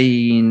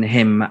seen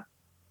him at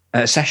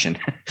a session.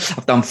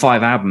 I've done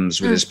 5 albums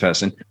with this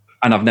person,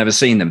 and I've never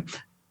seen them.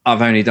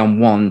 I've only done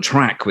 1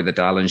 track with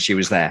Adele, and she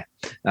was there.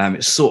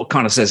 It sort of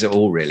kind of says it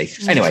all, really.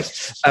 Anyway,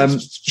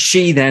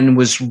 she then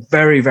was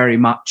very, very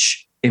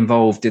much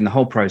involved in the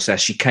whole process.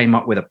 She came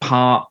up with a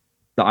part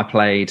that I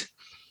played,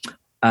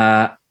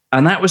 and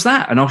that was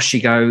that. And off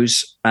she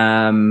goes.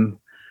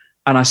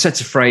 And I said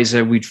to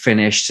Fraser, we'd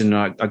finished, and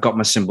I got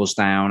my cymbals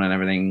down and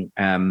everything,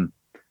 and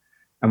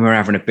we were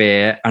having a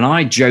beer. And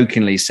I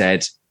jokingly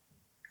said,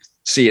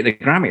 see you at the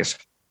Grammys.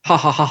 Ha,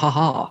 ha, ha, ha,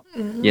 ha,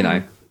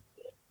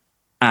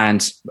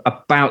 And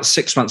about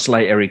 6 months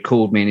later, he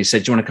called me and he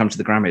said, "Do you want to come to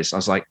the Grammys?" I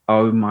was like,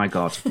 "Oh my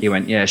God." He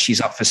went, "Yeah, she's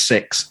up for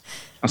 6."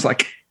 I was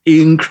like,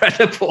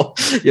 incredible,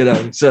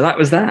 so that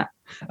was that.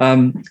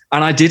 And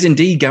I did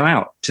indeed go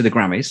out to the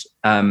Grammys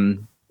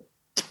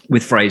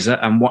with Fraser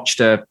and watched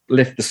her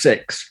lift the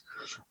 6.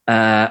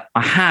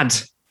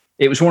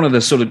 It was one of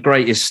the sort of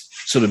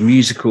greatest sort of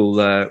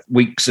musical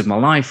weeks of my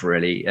life,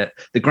 really.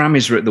 The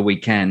Grammys were at the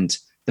weekend.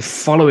 The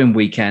following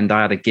weekend,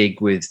 I had a gig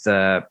with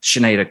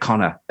Sinead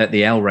O'Connor at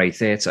the El Rey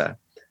Theatre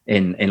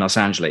in Los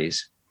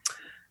Angeles.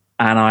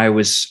 And I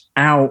was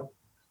out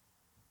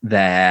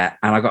there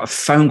and I got a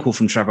phone call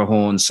from Trevor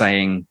Horn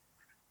saying,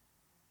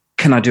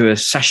 "Can I do a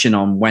session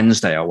on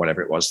Wednesday," or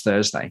whatever it was,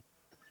 Thursday?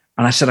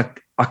 And I said,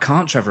 I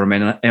can't, Trevor.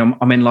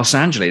 I'm in Los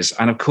Angeles.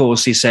 And of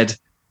course he said,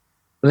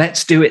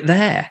 "Let's do it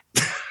there."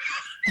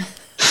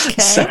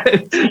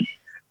 Okay.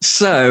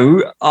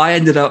 So I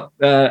ended up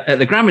at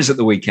the Grammys at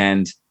the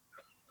weekend.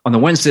 On the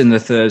Wednesday and the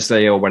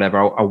Thursday or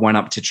whatever, I went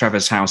up to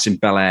Trevor's house in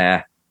Bel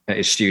Air at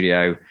his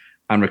studio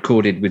and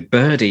recorded with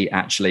Birdie,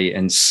 actually,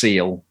 and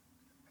Seal.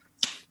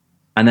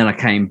 And then I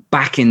came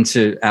back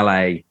into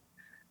LA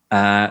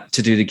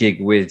to do the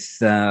gig with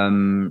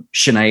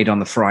Sinead on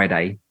the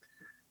Friday.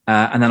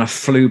 And then I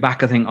flew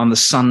back, I think, on the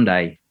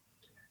Sunday.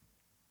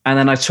 And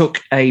then I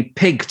took a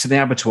pig to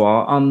the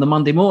abattoir on the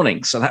Monday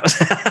morning. So that was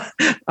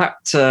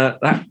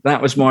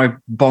that was my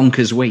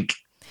bonkers week.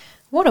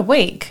 What a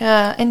week,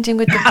 ending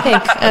with the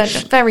pig. A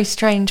very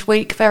strange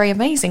week, very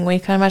amazing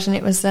week. I imagine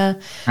it was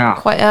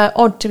quite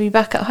odd to be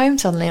back at home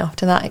suddenly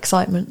after that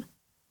excitement.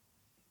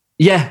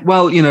 Yeah,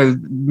 well,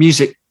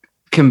 music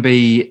can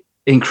be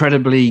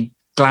incredibly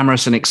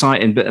glamorous and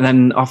exciting, but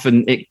then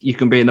often you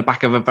can be in the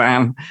back of a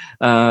van.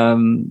 But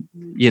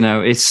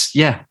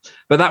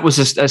that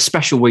was a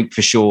special week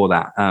for sure.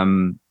 That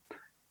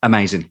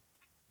amazing.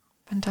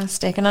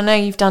 Fantastic. And I know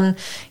you've done,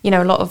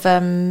 a lot of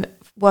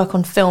work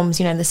on films,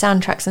 the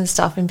soundtracks and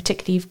stuff. In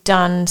particular, you've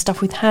done stuff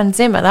with Hans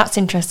Zimmer. That's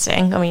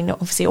interesting. I mean,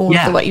 obviously all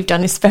of the work you've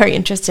done is very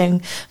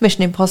interesting.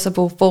 Mission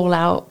Impossible,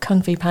 Fallout,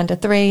 Kung Fu Panda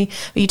 3.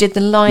 But you did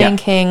the Lion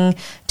King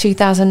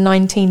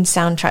 2019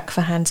 soundtrack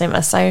for Hans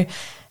Zimmer. So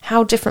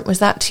how different was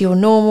that to your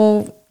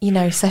normal,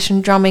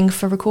 session drumming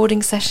for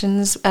recording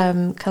sessions?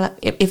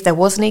 If there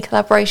was any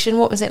collaboration,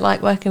 what was it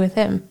like working with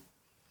him?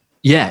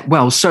 Yeah,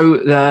 well, so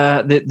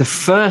the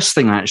first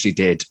thing I actually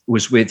did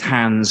was with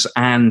Hans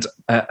and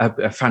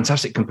a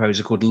fantastic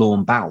composer called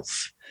Lorne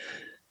Balfe.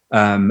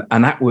 And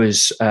that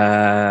was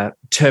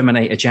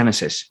Terminator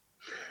Genesis.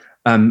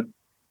 And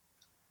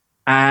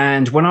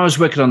when I was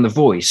working on The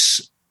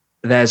Voice,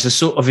 there's a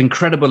sort of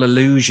incredible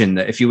illusion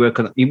that if you work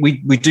on,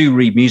 we do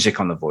read music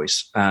on The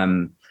Voice,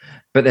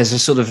 but there's a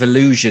sort of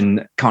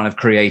illusion kind of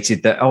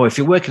created that, if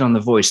you're working on The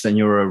Voice, then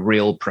you're a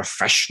real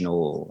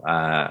professional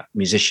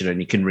musician and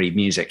you can read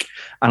music.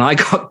 And I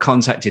got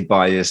contacted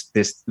by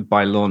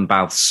by Lorne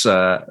Balfe's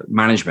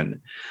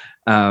management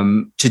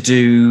to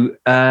do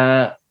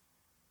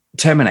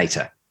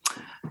Terminator.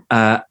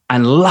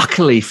 And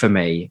luckily for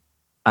me,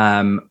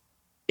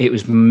 it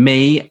was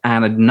me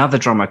and another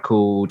drummer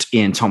called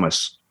Ian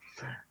Thomas,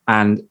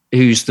 and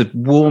who's the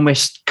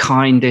warmest,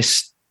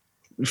 kindest,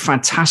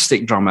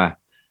 fantastic drummer,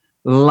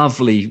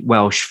 lovely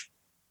Welsh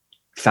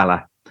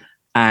fella.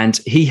 And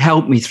he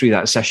helped me through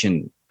that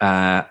session.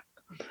 And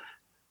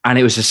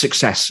it was a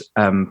success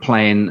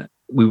playing.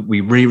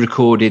 We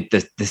re-recorded the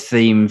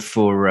theme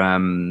for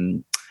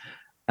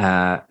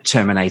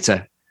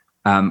Terminator.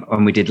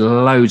 And we did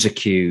loads of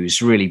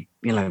cues, really,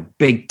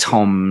 big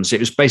toms. It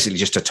was basically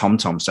just a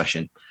tom-tom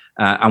session.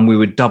 And we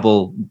would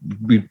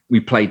we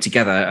played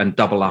together and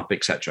double up,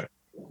 etc.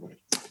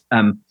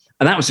 And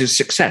that was a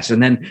success.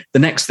 And then the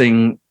next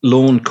thing,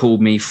 Lorne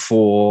called me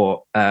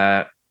for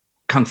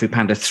Kung Fu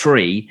Panda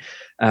 3.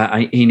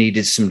 He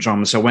needed some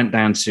drums. So I went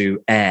down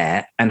to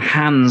Air and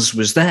Hans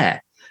was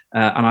there.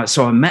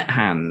 So I met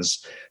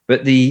Hans.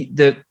 But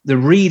the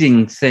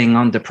reading thing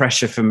under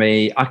pressure for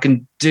me, I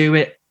can do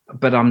it,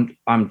 but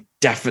I'm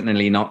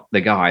definitely not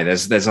the guy.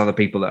 There's other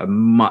people that are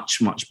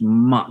much, much,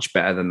 much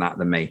better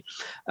than me.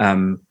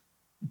 But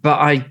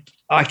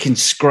I can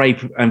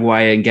scrape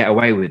away and get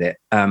away with it.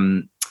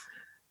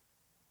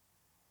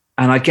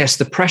 And I guess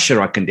the pressure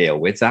I can deal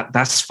with,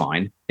 that's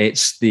fine.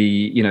 It's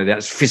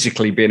that's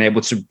physically being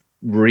able to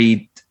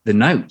read the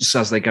notes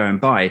as they're going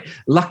by.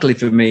 Luckily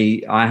for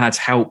me, I had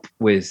help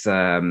with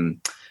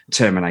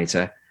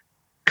Terminator.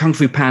 Kung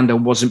Fu Panda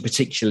wasn't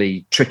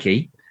particularly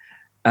tricky.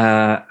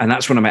 And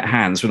that's when I met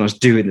Hans, when I was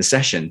doing the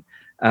session.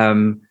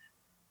 And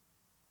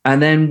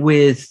then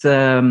with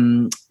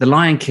The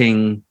Lion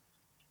King,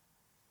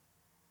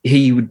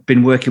 he'd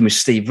been working with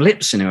Steve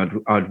Lipson,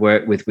 who I'd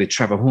worked with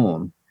Trevor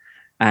Horn.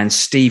 And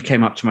Steve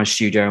came up to my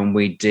studio and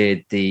we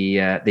did the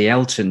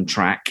Elton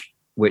track,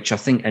 which I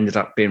think ended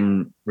up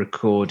being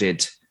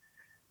recorded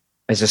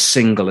as a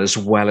single as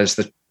well as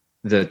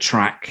the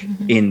track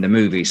in the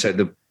movie. So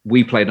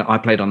I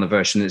played on the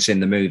version that's in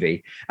the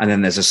movie, and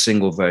then there's a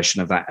single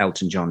version of that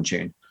Elton John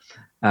tune.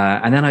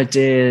 And then I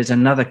did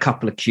another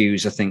couple of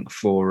cues, I think,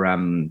 for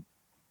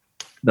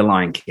The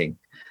Lion King.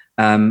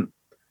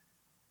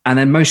 and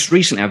then most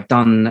recently I've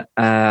done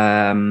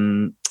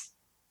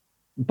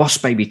Boss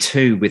Baby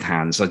 2 with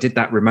Hans. I did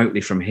that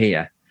remotely from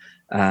here.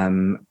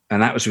 And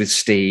that was with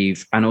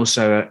Steve, and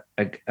also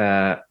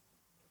a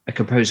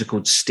composer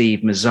called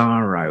Steve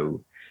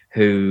Mazzaro,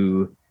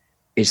 who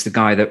is the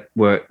guy that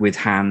worked with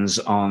Hans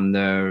on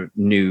the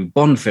new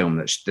Bond film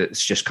that's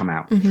just come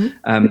out.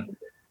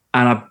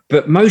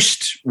 But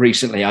most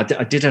recently, I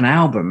did an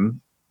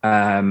album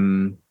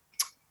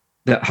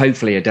that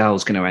hopefully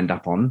Adele's going to end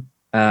up on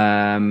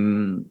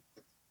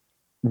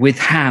with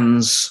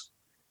Hans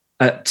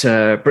at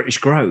British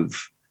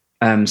Grove.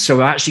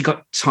 So I actually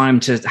got time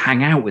to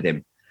hang out with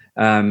him.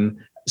 But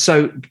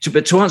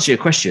to answer your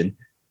question,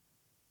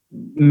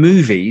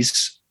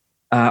 movies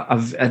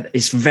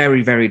is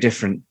very, very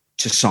different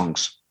to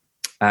songs.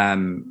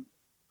 To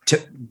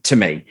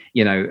me,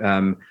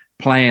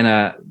 playing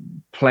a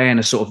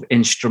sort of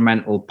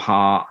instrumental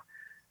part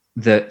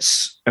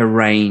that's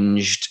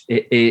arranged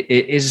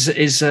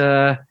is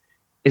a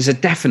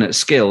definite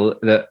skill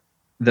that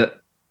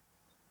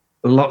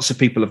lots of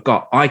people have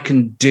got. I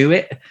can do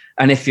it,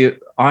 and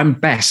I'm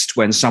best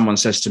when someone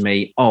says to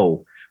me,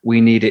 "Oh,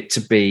 we need it to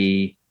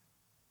be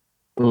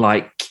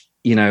like,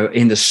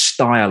 in the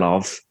style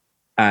of,"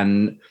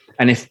 and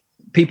if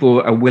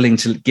people are willing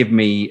to give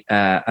me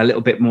a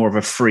little bit more of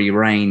a free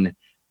rein,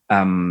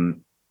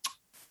 then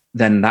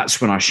that's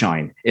when I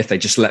shine. If they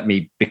just let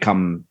me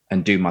become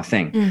and do my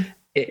thing.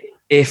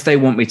 If they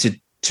want me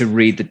to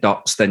read the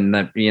dots,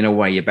 then in a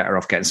way you're better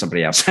off getting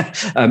somebody else.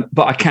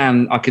 But I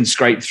can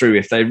scrape through.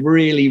 If they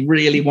really,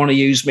 really want to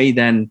use me,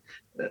 then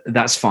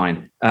that's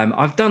fine.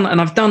 I've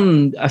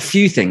done a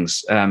few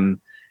things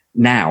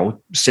now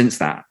since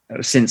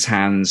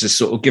Hans has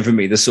sort of given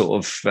me the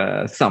sort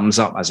of thumbs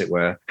up, as it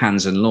were,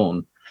 Hans and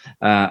Lorne.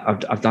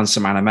 I've done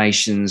some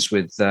animations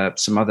with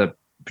some other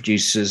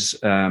producers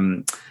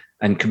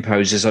and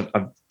composers.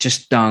 I've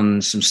just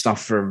done some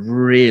stuff for a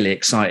really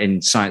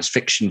exciting science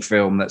fiction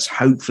film that's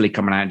hopefully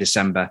coming out in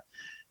December.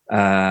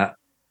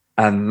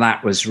 And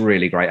that was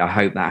really great. I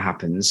hope that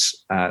happens.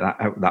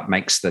 That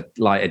makes the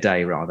light of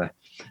day, rather.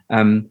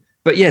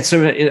 But yeah,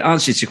 so in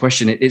answer to your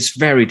question, it's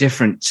very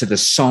different to the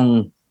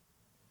song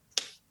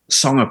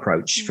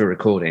approach for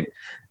recording.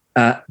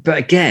 But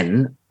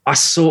again, I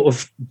sort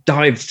of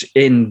dived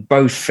in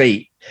both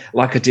feet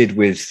like I did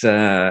with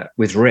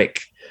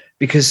Rick,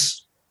 because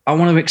I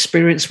want to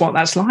experience what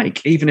that's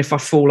like. Even if I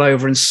fall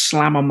over and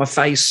slam on my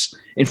face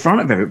in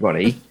front of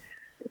everybody,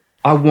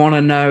 I want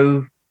to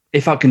know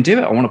if I can do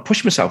it. I want to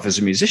push myself as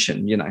a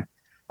musician, and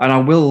I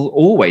will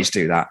always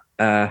do that.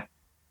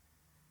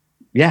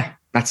 Yeah,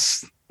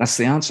 that's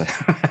the answer.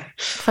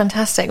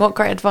 Fantastic. What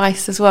great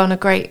advice as well, and a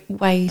great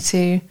way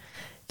to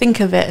think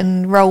of it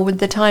and roll with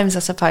the times, I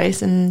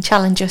suppose, and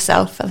challenge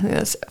yourself. I think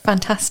that's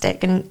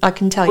fantastic. And I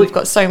can tell you've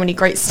got so many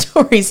great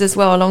stories as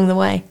well along the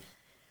way.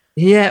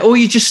 Yeah, or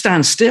you just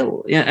stand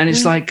still, and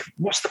it's like,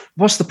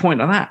 what's the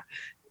point of that?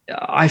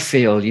 I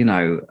feel,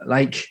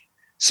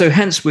 so.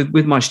 Hence,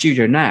 with my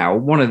studio now,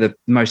 one of the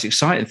most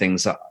exciting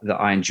things that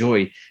I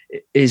enjoy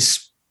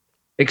is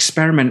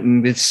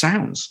experimenting with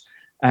sounds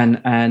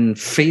and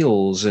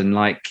feels, and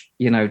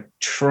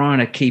trying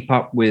to keep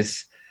up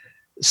with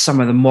some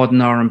of the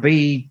modern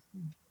R&B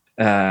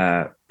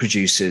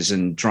producers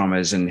and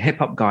drummers and hip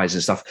hop guys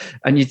and stuff.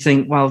 And you'd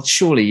think, well,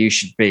 surely you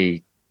should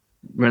be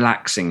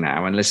relaxing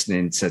now and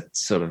listening to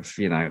sort of,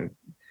 I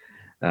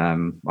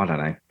don't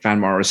know, Van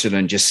Morrison,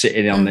 and just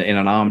sitting in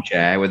an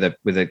armchair with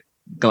a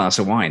glass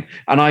of wine.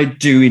 And I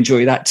do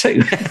enjoy that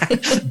too.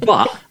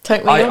 But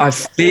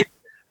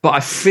I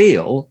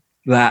feel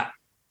that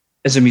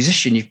as a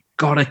musician, you've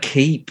got to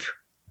keep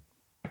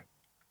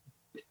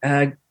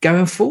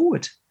going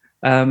forward.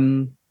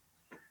 Not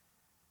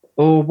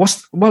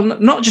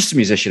just a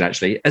musician,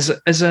 actually,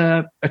 as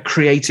a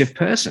creative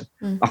person.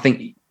 I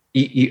think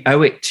you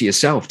owe it to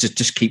yourself to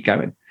just keep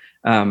going.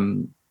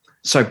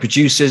 So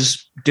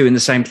producers doing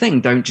the same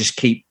thing. Don't just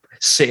keep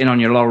sitting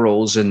on your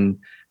laurels and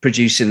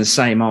producing the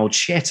same old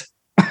shit.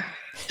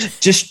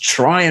 Just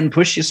try and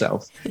push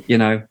yourself,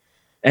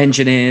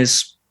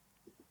 engineers,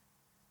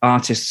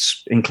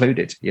 artists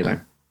included,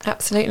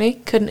 Absolutely.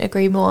 Couldn't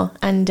agree more.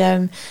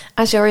 And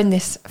as you're in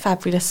this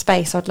fabulous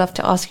space, I'd love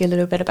to ask you a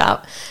little bit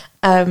about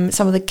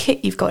some of the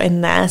kit you've got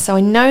in there. So I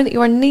know that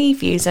you're a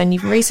Neve user, and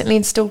you've recently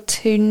installed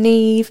 2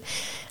 Neve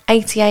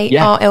 88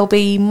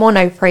 RLB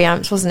mono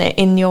preamps, wasn't it,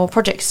 in your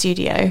project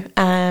studio?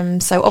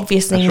 So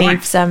obviously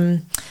Neve's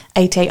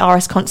 88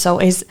 RS console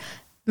is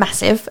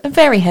massive and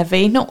very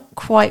heavy, not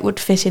quite would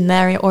fit in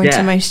there or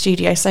into most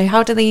studios. So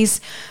how do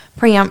these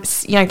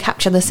preamps,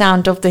 capture the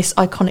sound of this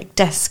iconic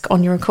desk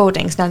on your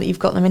recordings now that you've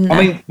got them in there?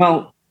 I mean,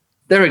 well,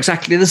 they're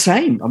exactly the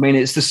same. I mean,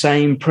 it's the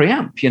same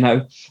preamp,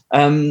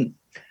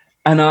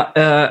 and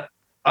I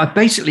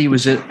basically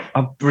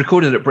I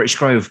recorded at British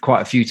Grove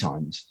quite a few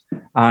times,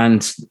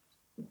 and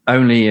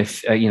only a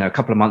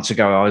couple of months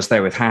ago I was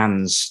there with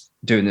Hans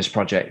doing this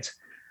project,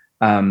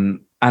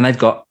 and they've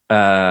got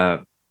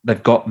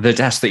the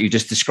desk that you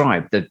just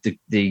described,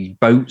 the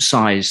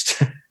boat-sized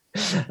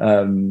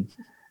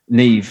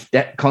Neve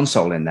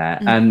console in there,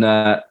 and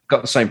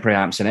got the same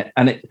preamps in it,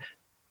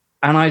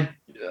 and I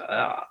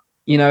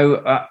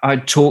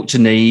talked to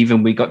Neve,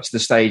 and we got to the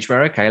stage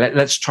where, okay,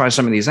 let's try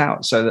some of these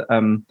out. So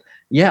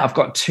I've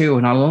got two,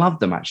 and I love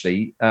them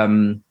actually.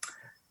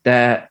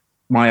 They're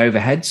my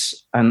overheads,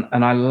 and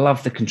I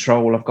love the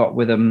control I've got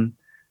with them.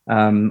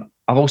 I've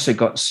also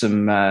got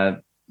some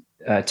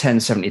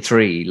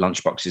 1073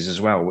 lunchboxes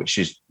as well, which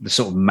is the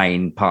sort of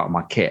main part of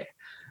my kit.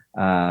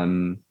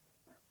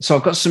 So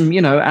I've got some,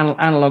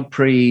 analog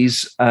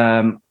pre's.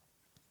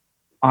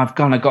 I've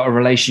kind of got a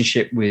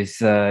relationship with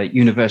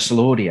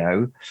Universal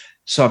Audio.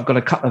 So I've got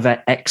a couple of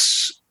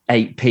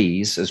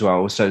X8Ps as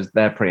well. So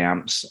they're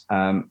preamps,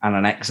 and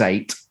an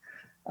X8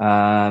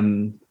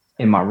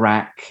 in my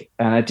rack,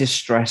 and a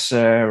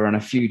distressor, and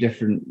a few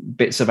different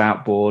bits of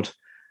outboard.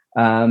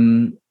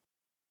 But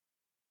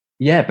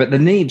the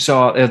Neves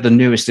are the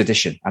newest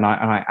edition, and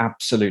I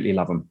absolutely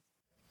love them.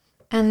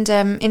 And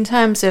in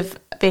terms of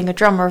being a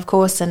drummer, of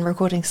course, and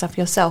recording stuff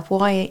yourself,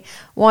 why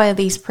are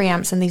these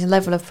preamps and these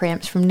level of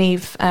preamps from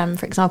Neve,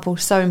 for example,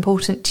 so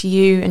important to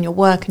you and your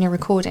work and your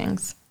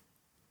recordings?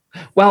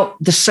 Well,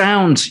 the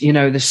sound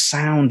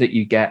that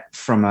you get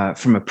from a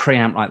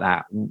preamp like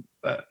that,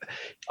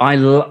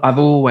 I've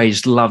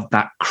always loved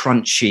that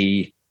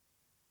crunchy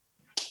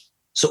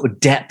sort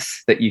of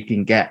depth that you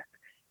can get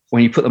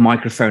when you put the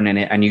microphone in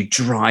it and you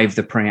drive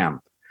the preamp.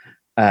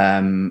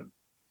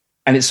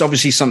 And it's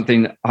obviously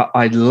something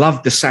I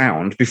loved the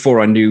sound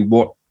before I knew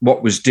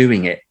what was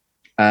doing it.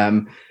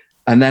 And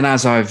then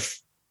as I've,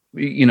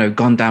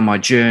 gone down my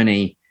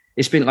journey,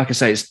 it's been, like I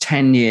say, it's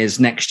 10 years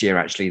next year,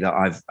 actually, that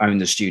I've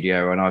owned the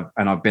studio,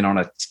 and I've been on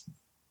a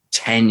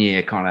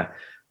 10-year kind of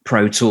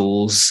Pro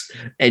Tools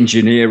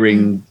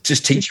engineering,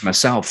 just teaching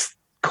myself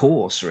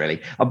course,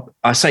 really.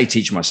 I say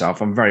teach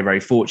myself. I'm very, very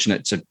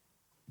fortunate to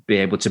be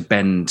able to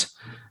bend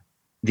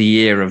the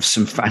ear of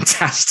some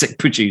fantastic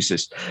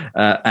producers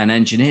and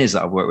engineers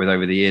that I've worked with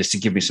over the years to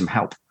give me some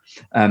help.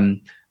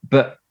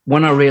 But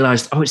when I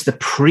realized, it's the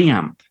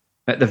preamp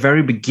at the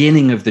very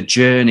beginning of the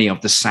journey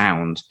of the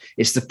sound,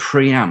 it's the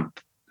preamp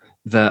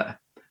that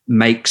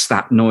makes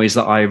that noise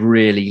that I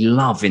really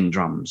love in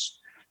drums.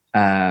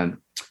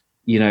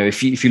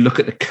 If you look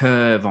at the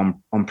curve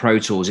on Pro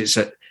Tools,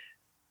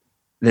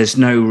 there's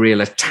no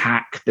real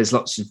attack. There's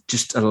lots of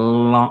just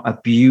a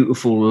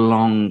beautiful,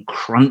 long,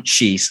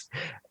 crunchy,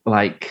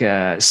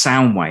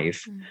 sound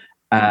wave.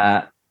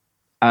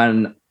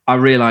 And I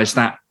realized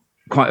that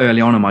quite early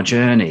on in my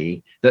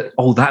journey that,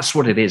 that's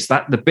what it is.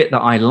 That the bit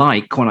that I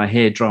like when I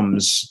hear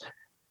drums,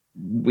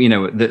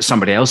 that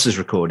somebody else has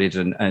recorded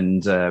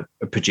and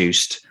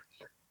produced,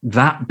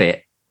 that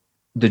bit,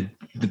 the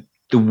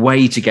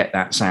way to get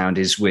that sound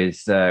is with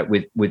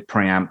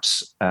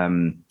preamps,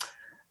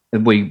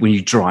 when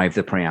you drive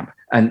the preamp,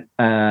 and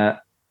the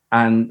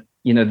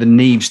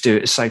Neves do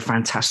it so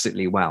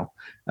fantastically well.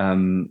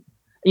 Of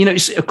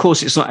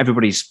course, it's not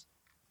everybody's.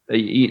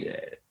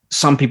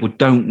 Some people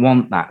don't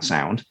want that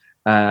sound,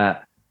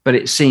 but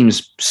it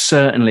seems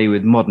certainly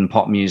with modern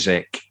pop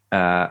music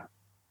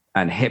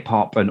and hip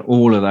hop and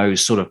all of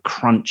those sort of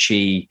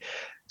crunchy,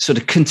 sort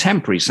of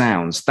contemporary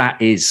sounds,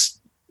 that is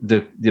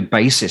the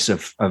basis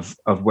of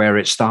where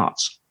it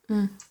starts.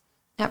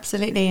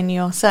 Absolutely, and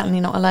you're certainly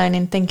not alone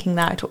in thinking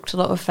that. I talked to a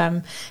lot of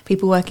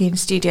people working in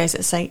studios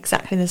that say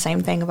exactly the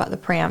same thing about the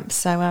preamps.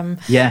 So I'm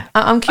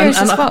curious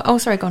as well. Oh,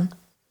 sorry, go on.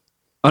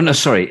 Oh, no,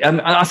 sorry.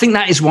 I think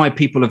that is why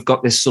people have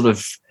got this sort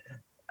of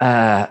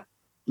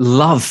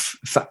love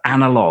for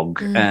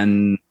analog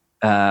and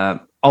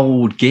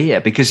old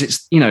gear, because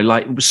it's,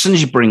 as soon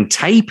as you bring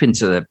tape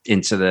into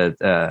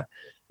the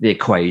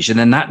equation,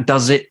 then that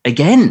does it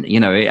again.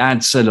 It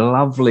adds a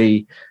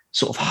lovely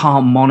sort of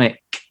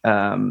harmonic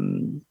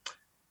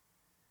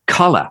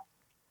color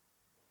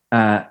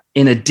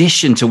in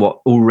addition to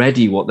what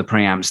the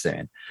preamp's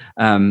doing.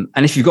 And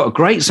if you've got a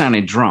great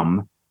sounding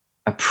drum,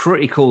 a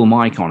pretty cool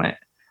mic on it,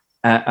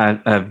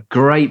 a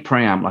great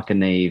preamp like a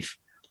Neve,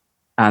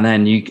 and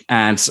then you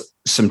add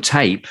some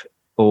tape,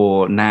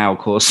 or now, of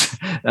course,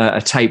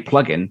 a tape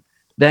plugin,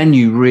 then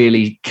you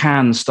really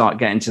can start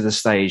getting to the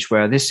stage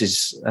where this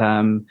is,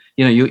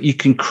 you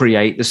can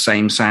create the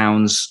same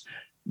sounds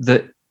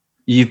that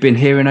you've been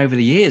hearing over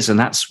the years, and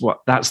that's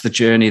the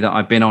journey that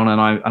I've been on,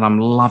 and I'm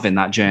loving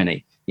that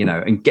journey,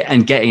 and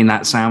getting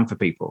that sound for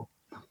people.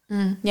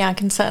 Yeah, I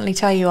can certainly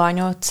tell you are, and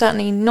you're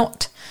certainly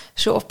not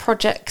short of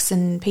projects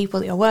and people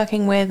that you're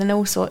working with and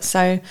all sorts.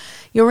 So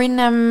you're in,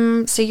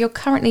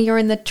 you're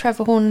in the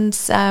Trevor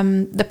Horn's,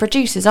 the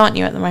producers, aren't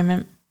you, at the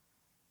moment?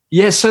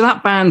 Yeah. So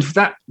that band,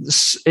 that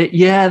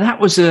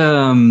was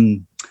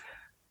an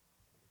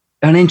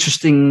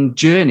interesting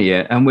journey,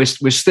 and we're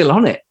still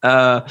on it.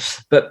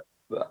 But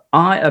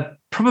I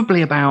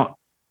probably about,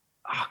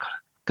 I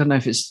don't know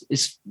if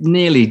it's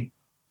nearly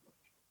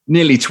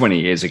 20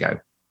 years ago.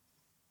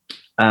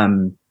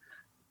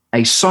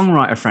 A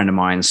songwriter friend of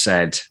mine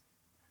said,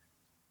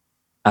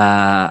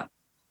 I'm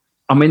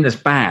in this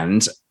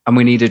band and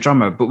we need a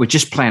drummer, but we're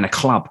just playing a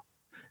club.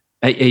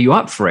 Are you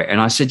up for it?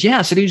 And I said, yeah.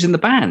 I said, who's in the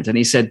band? And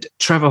he said,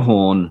 Trevor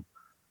Horn,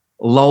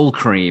 Lol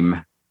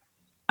Cream,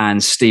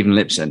 and Stephen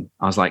Lipson.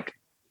 I was like,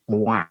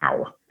 wow.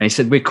 And he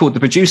said, we're called the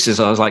Producers.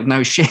 I was like,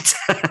 no shit.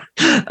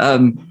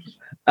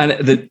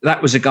 That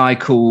was a guy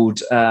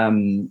called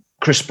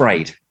Chris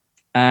Braid.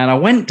 And I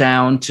went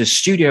down to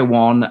Studio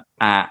One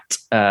at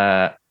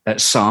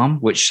Psalm,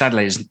 which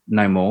sadly is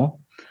no more.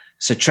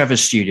 So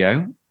Trevor's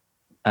studio,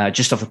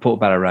 just off the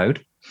Portobello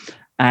Road.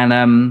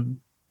 And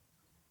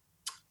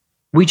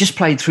we just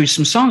played through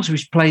some songs.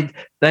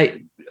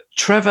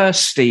 Trevor,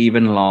 Steve,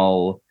 and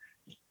Lol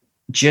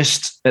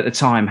just at the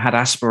time had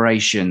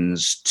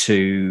aspirations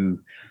to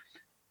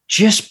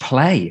just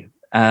play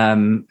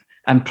and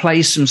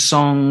play some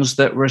songs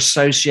that were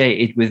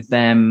associated with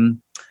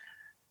them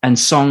and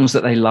songs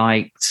that they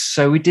liked.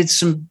 So we did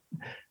some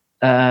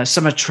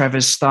of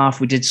Trevor's stuff.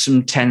 We did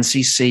some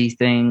 10cc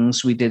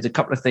things. We did a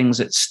couple of things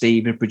that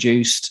Steve had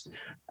produced.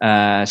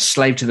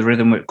 Slave to the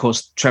Rhythm, which of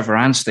course Trevor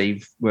and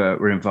Steve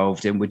were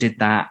involved in. We did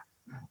that.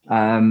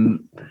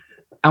 And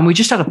we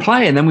just had a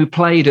play, and then we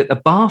played at the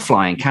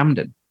Barfly in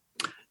Camden.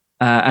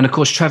 And of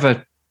course,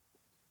 Trevor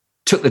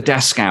took the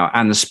desk out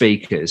and the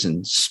speakers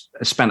and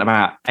spent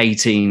about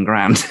 18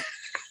 grand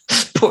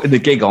putting the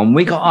gig on.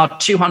 We got our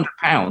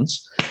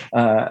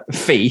 £200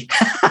 fee.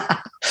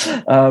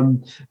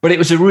 But it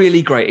was a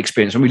really great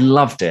experience and we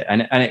loved it.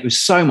 And it was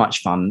so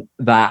much fun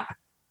that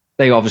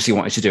they obviously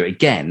wanted to do it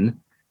again.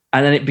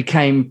 And then it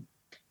became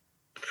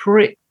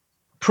pretty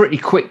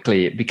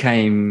quickly, it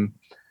became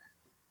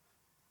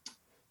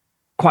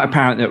quite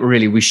apparent that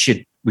really we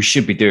should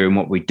be doing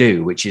what we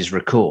do, which is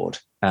record,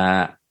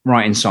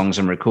 writing songs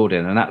and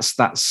recording. And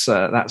that's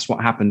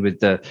what happened with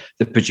the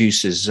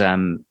Producers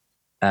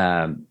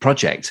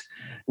project,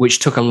 which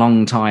took a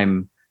long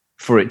time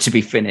for it to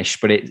be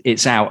finished, but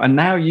it's out. And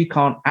now you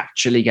can't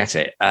actually get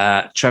it.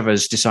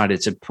 Trevor's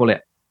decided to pull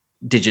it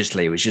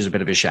digitally, which is a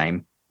bit of a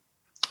shame.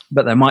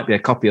 But there might be a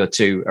copy or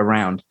two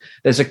around.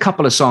 There's a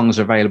couple of songs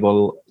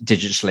available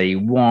digitally.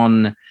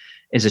 One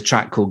is a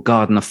track called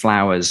Garden of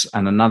Flowers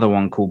and another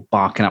one called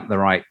Barking Up the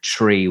Right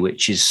Tree,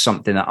 which is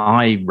something that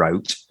I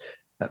wrote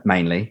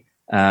mainly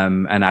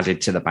and added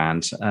to the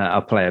band.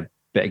 I'll play a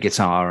bit of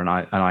guitar and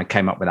I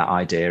came up with that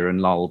idea,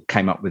 and Lol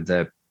came up with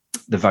the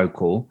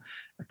vocal.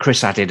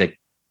 Chris added a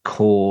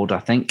chord, I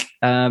think.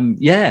 So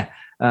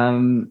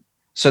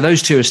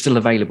those two are still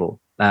available.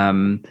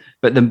 But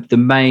the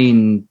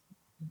main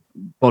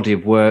body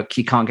of work,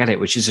 you can't get it,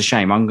 which is a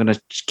shame. I'm going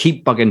to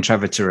keep bugging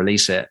Trevor to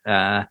release it.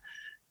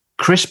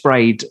 Chris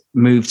Braid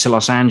moved to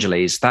Los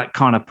Angeles. That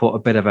kind of put a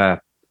bit of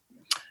a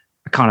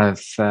kind of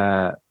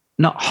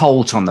not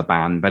halt on the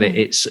band, but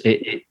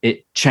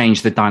it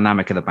changed the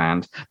dynamic of the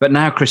band. But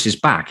now Chris is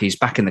back. He's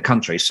back in the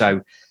country.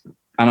 So,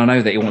 and I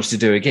know that he wants to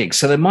do a gig.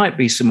 So there might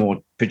be some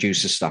more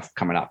producer stuff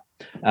coming up.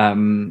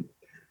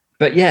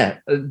 But yeah,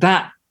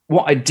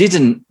 what I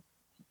didn't,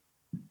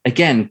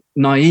 again,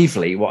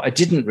 naively, what I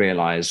didn't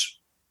realize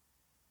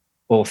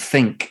or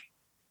think,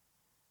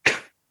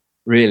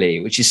 really,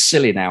 which is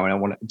silly now and I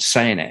want to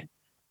saying it,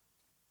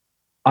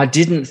 I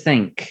didn't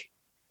think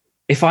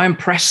if I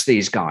impress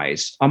these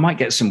guys, I might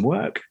get some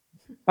work.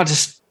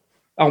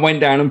 I went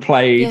down and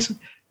played. Yeah.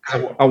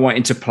 I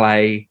wanted to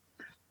play.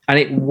 And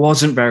it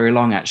wasn't very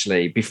long,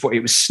 actually, before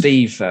it was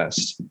Steve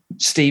first.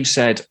 Steve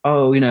said,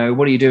 oh,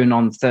 what are you doing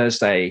on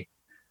Thursday?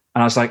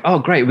 And I was like, oh,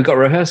 great, we've got a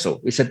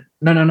rehearsal. He said,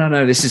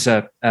 no, this is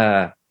a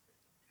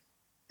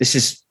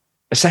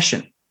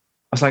session. I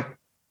was like,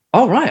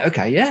 oh, right,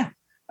 okay, yeah.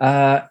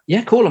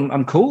 Cool,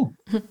 I'm cool.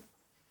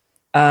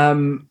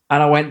 And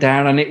I went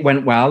down and it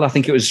went well. I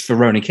think it was for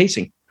Ronan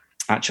Keating,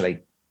 actually.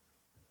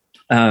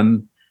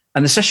 And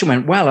the session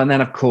went well. And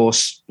then, of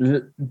course,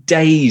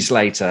 days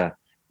later,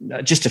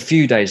 just a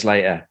few days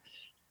later,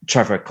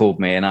 Trevor called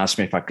me and asked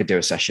me if I could do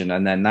a session.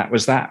 And then that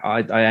was that.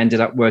 I ended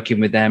up working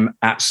with them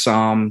at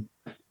Psalm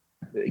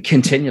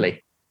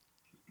continually.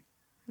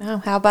 Oh,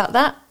 how about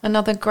that?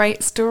 Another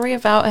great story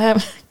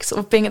about sort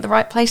of being at the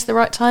right place at the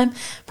right time,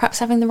 perhaps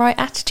having the right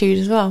attitude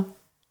as well.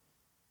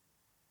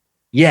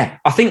 Yeah,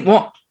 I think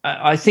back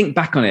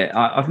on it,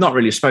 I've not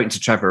really spoken to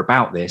Trevor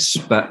about this,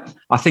 but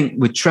I think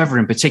with Trevor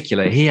in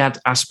particular, he had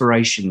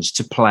aspirations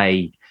to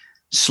play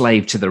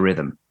Slave to the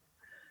Rhythm.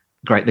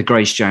 Great, the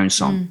Grace Jones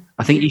song.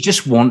 I think he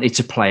just wanted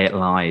to play it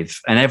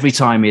live. And every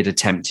time he'd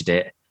attempted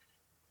it,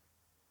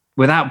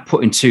 without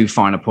putting too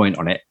fine a point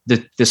on it,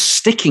 the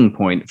sticking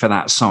point for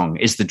that song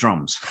is the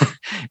drums.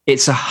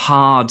 It's a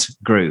hard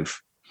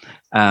groove.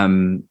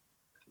 You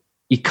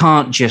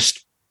can't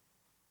just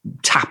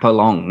tap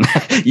along.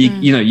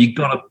 You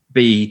got to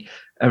be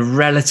you've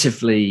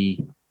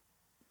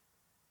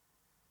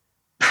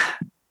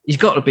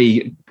got to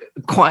be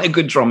quite a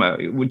good drummer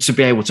to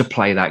be able to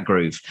play that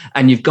groove.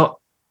 And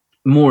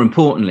more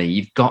importantly,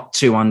 you've got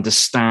to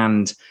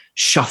understand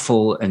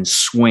shuffle and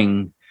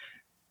swing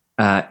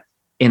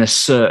in a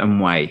certain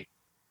way.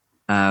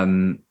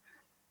 And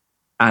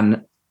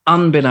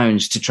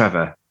unbeknownst to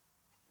Trevor,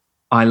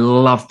 I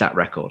loved that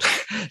record.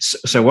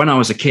 So when I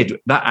was a kid,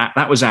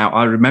 that was out.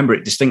 I remember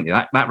it distinctly.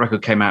 That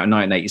record came out in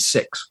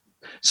 1986.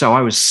 So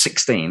I was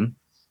 16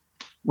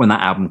 when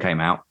that album came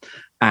out,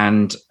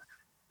 and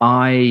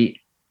I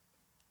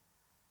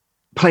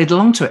played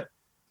along to it.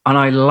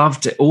 I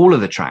loved it, all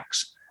of the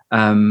tracks,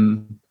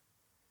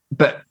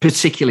 but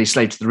particularly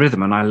Slave to the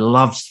Rhythm. And I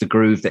loved the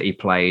groove that he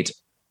played.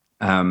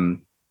 The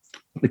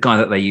guy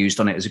that they used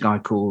on it is a guy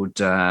called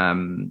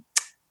William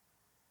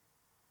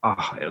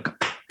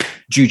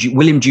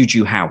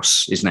Juju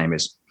House, his name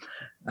is.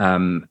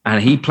 And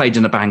he played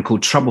in a band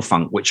called Trouble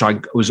Funk, which I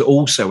was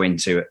also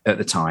into at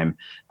the time.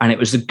 And it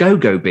was the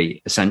go-go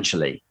beat,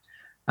 essentially.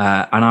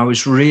 And I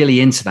was really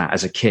into that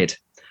as a kid.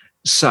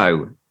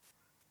 So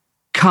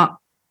cut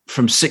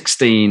from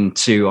 16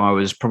 to I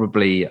was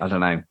probably,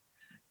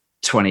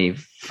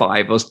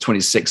 25 or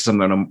 26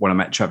 something when I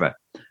met Trevor.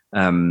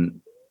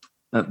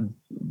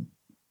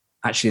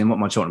 Actually, what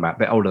am I talking about? A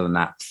bit older than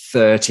that,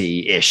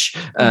 30-ish.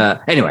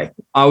 Anyway,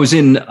 I was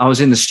in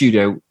the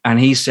studio and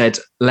he said,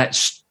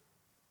 let's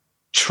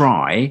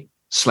try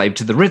Slave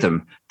to the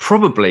Rhythm,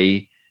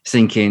 probably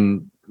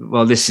thinking,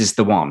 well, this is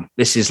the one.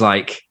 This is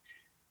like,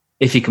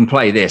 if he can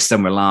play this,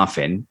 then we're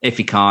laughing. If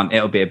he can't,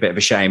 it'll be a bit of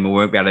a shame. We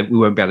won't be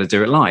able to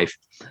do it live.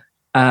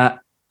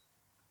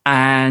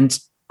 And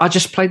I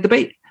just played the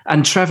beat.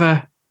 And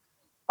Trevor,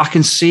 I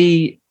can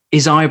see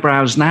his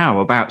eyebrows now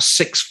about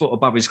 6 foot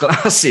above his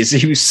glasses.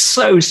 He was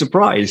so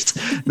surprised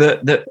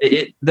that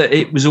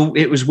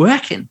it was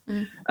working,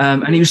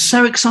 and he was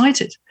so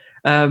excited.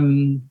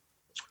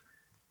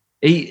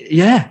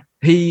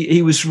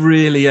 He was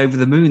really over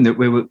the moon that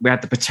we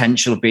had the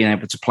potential of being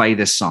able to play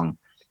this song.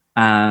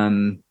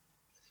 And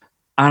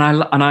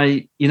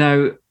I,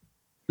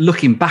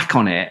 looking back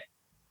on it,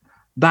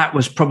 that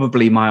was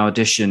probably my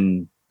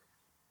audition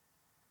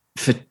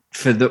for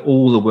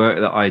all the work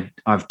that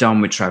I've done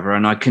with Trevor,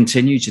 and I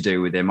continue to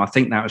do with him. I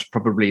think that was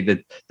probably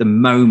the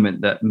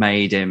moment that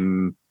made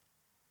him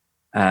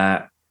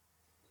kind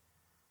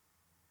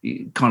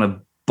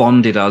of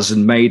bonded us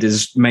and made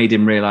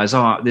him realize,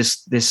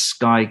 this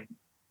guy,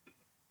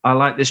 I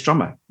like this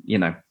drummer,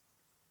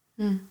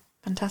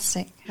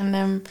 Fantastic.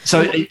 And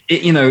so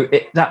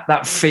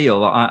that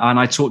feel, and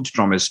I talk to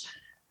drummers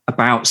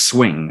about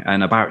swing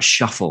and about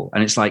shuffle,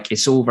 and it's like,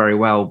 it's all very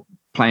well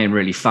playing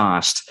really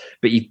fast,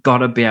 but you've got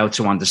to be able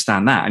to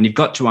understand that, and you've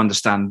got to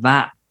understand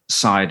that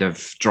side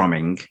of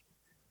drumming,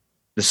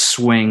 the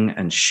swing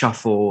and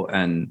shuffle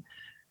and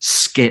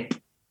skip,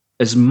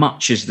 as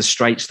much as the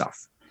straight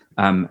stuff.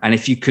 And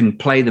if you can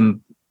play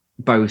them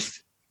both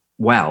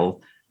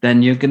well,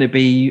 then you're going to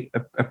be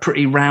a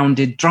pretty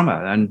rounded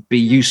drummer and be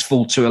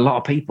useful to a lot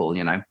of people,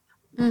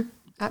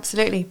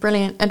 Absolutely.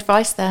 Brilliant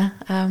advice there,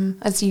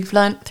 as you've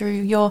learnt through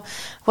your,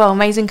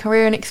 amazing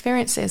career and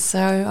experiences. So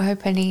I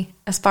hope any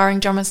aspiring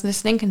drummers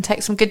listening can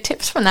take some good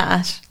tips from that,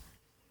 Ash.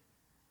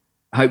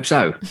 I hope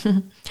so.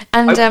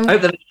 And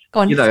hope that, go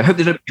on. Hope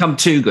they don't become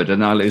too good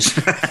and I lose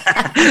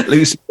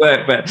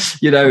work. But,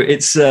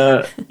 it's,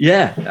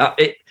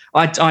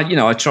 I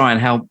try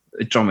and help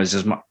drummers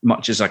as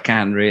much as I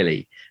can,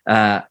 really.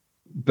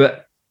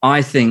 But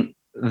I think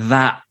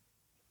that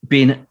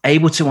being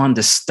able to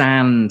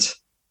understand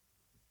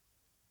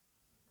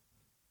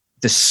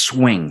the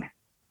swing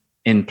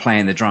in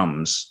playing the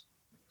drums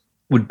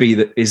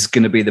is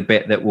going to be the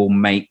bit that will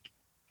make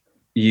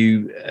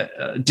you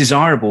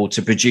desirable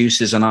to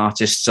producers and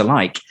artists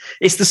alike.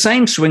 It's the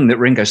same swing that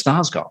Ringo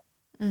Starr's got.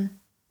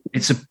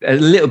 It's a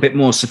little bit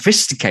more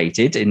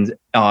sophisticated in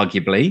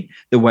arguably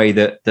the way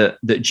that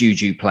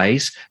Juju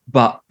plays,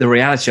 but the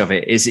reality of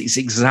it is it's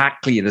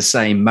exactly the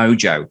same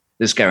mojo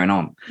that's going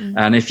on.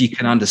 And if you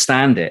can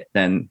understand it,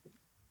 then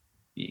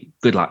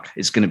good luck.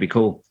 It's going to be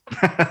cool.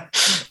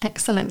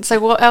 Excellent. So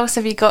what else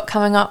have you got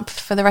coming up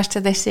for the rest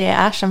of this year,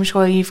 Ash? I'm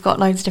sure you've got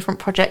loads of different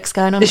projects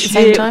going on at the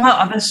same time.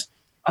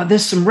 Well,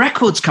 there's some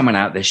records coming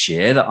out this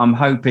year that I'm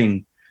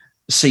hoping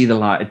see the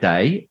light of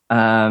day.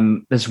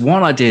 There's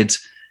one I did.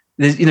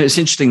 It's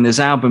interesting. There's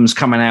albums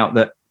coming out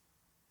that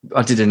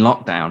I did in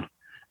lockdown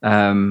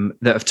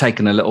that have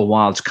taken a little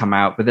while to come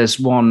out. But there's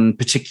one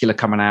particular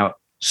coming out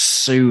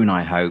soon,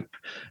 I hope,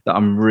 that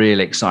I'm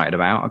really excited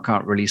about. I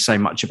can't really say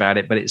much about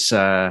it, but it's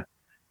a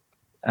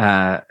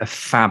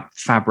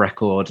fab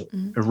record,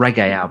 a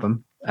reggae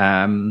album.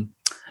 And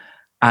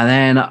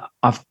then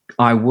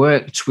I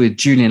worked with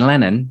Julian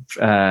Lennon,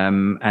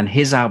 and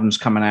his album's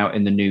coming out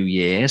in the new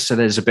year. So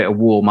there's a bit of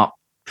warm up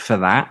for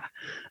that.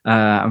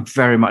 I'm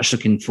very much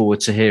looking forward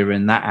to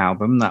hearing that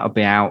album. That'll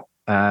be out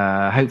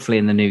hopefully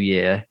in the new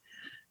year.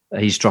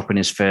 He's dropping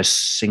his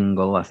first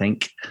single, I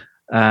think.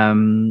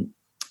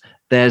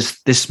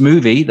 There's this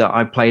movie that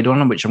I played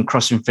on, which I'm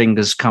crossing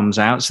fingers comes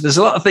out. So there's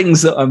a lot of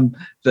things that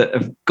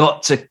have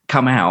got to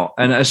come out.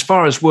 And as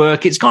far as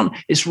work, it's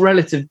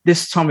relative.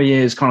 This time of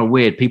year is kind of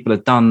weird. People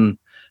have done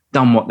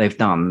what they've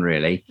done,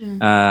 really.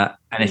 And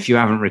if you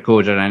haven't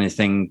recorded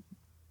anything,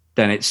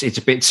 then it's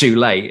a bit too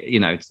late,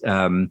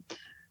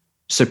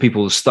 so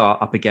people will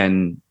start up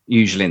again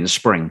usually in the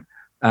spring.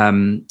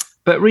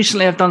 But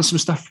recently I've done some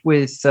stuff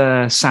with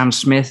Sam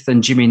Smith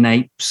and Jimmy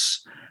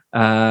Napes.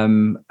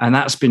 And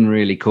that's been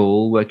really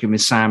cool, working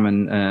with Sam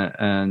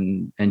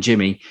and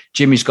Jimmy.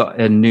 Jimmy's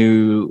got a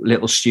new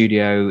little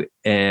studio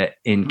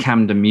in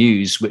Camden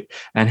Mews,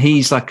 and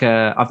he's like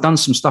I've done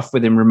some stuff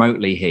with him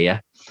remotely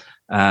here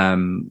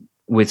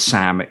with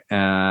Sam,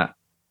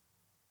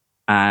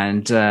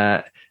 and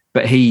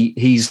but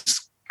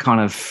he's kind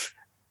of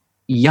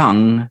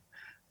young,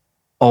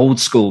 old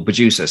school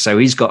producer, so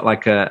he's got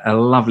like a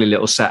lovely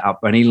little setup,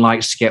 and he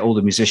likes to get all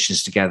the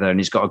musicians together, and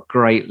he's got a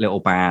great little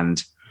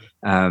band,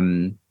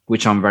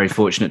 which I'm very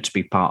fortunate to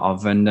be part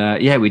of. And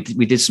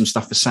we did some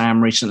stuff for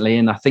Sam recently,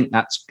 and I think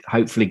that's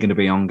hopefully going to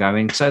be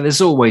ongoing. So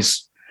there's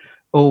always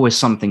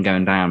something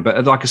going down.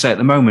 But like I say, at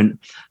the moment,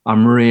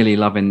 I'm really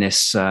loving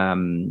this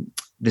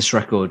this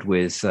record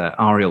with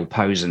Ariel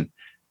Posen,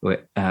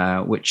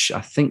 which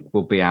I think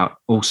will be out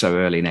also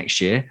early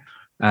next year.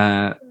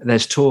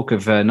 There's talk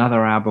of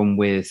another album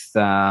with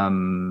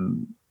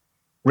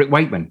Rick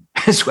Wakeman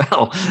as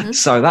well. Mm-hmm.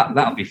 So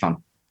that'll be fun.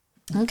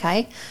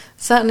 Okay,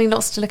 certainly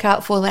lots to look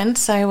out for then.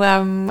 So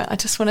I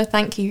just want to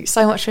thank you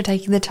so much for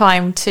taking the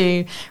time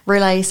to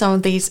relay some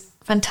of these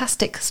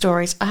fantastic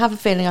stories. I have a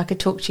feeling I could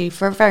talk to you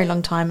for a very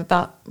long time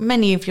about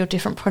many of your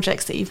different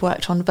projects that you've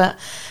worked on, but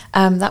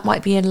that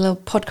might be a little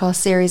podcast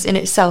series in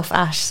itself,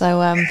 Ash.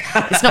 So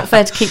it's not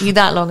fair to keep you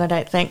that long, I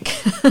don't think.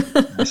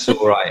 That's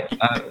all right.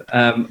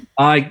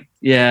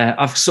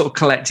 I've sort of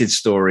collected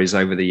stories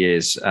over the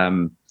years.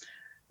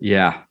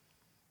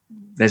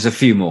 There's a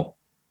few more.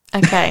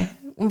 Okay.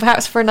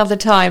 Perhaps for another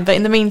time, but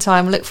in the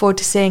meantime, look forward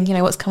to seeing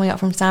what's coming up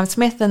from Sam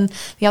Smith and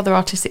the other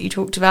artists that you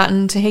talked about,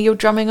 and to hear your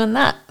drumming on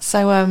that.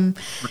 So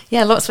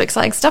lots of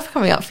exciting stuff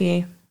coming up for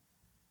you.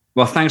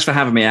 Well, thanks for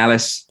having me,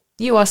 Alice.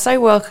 You are so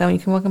welcome. You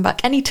can welcome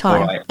back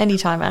anytime. Right.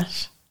 Anytime,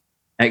 Ash.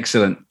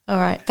 Excellent. All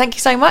right, thank you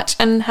so much,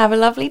 and have a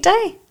lovely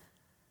day.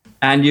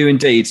 And you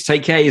indeed.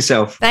 Take care of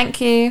yourself. Thank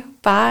you.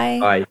 Bye.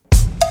 Bye.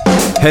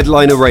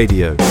 Headliner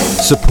Radio,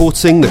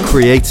 supporting the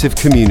creative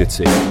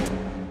community.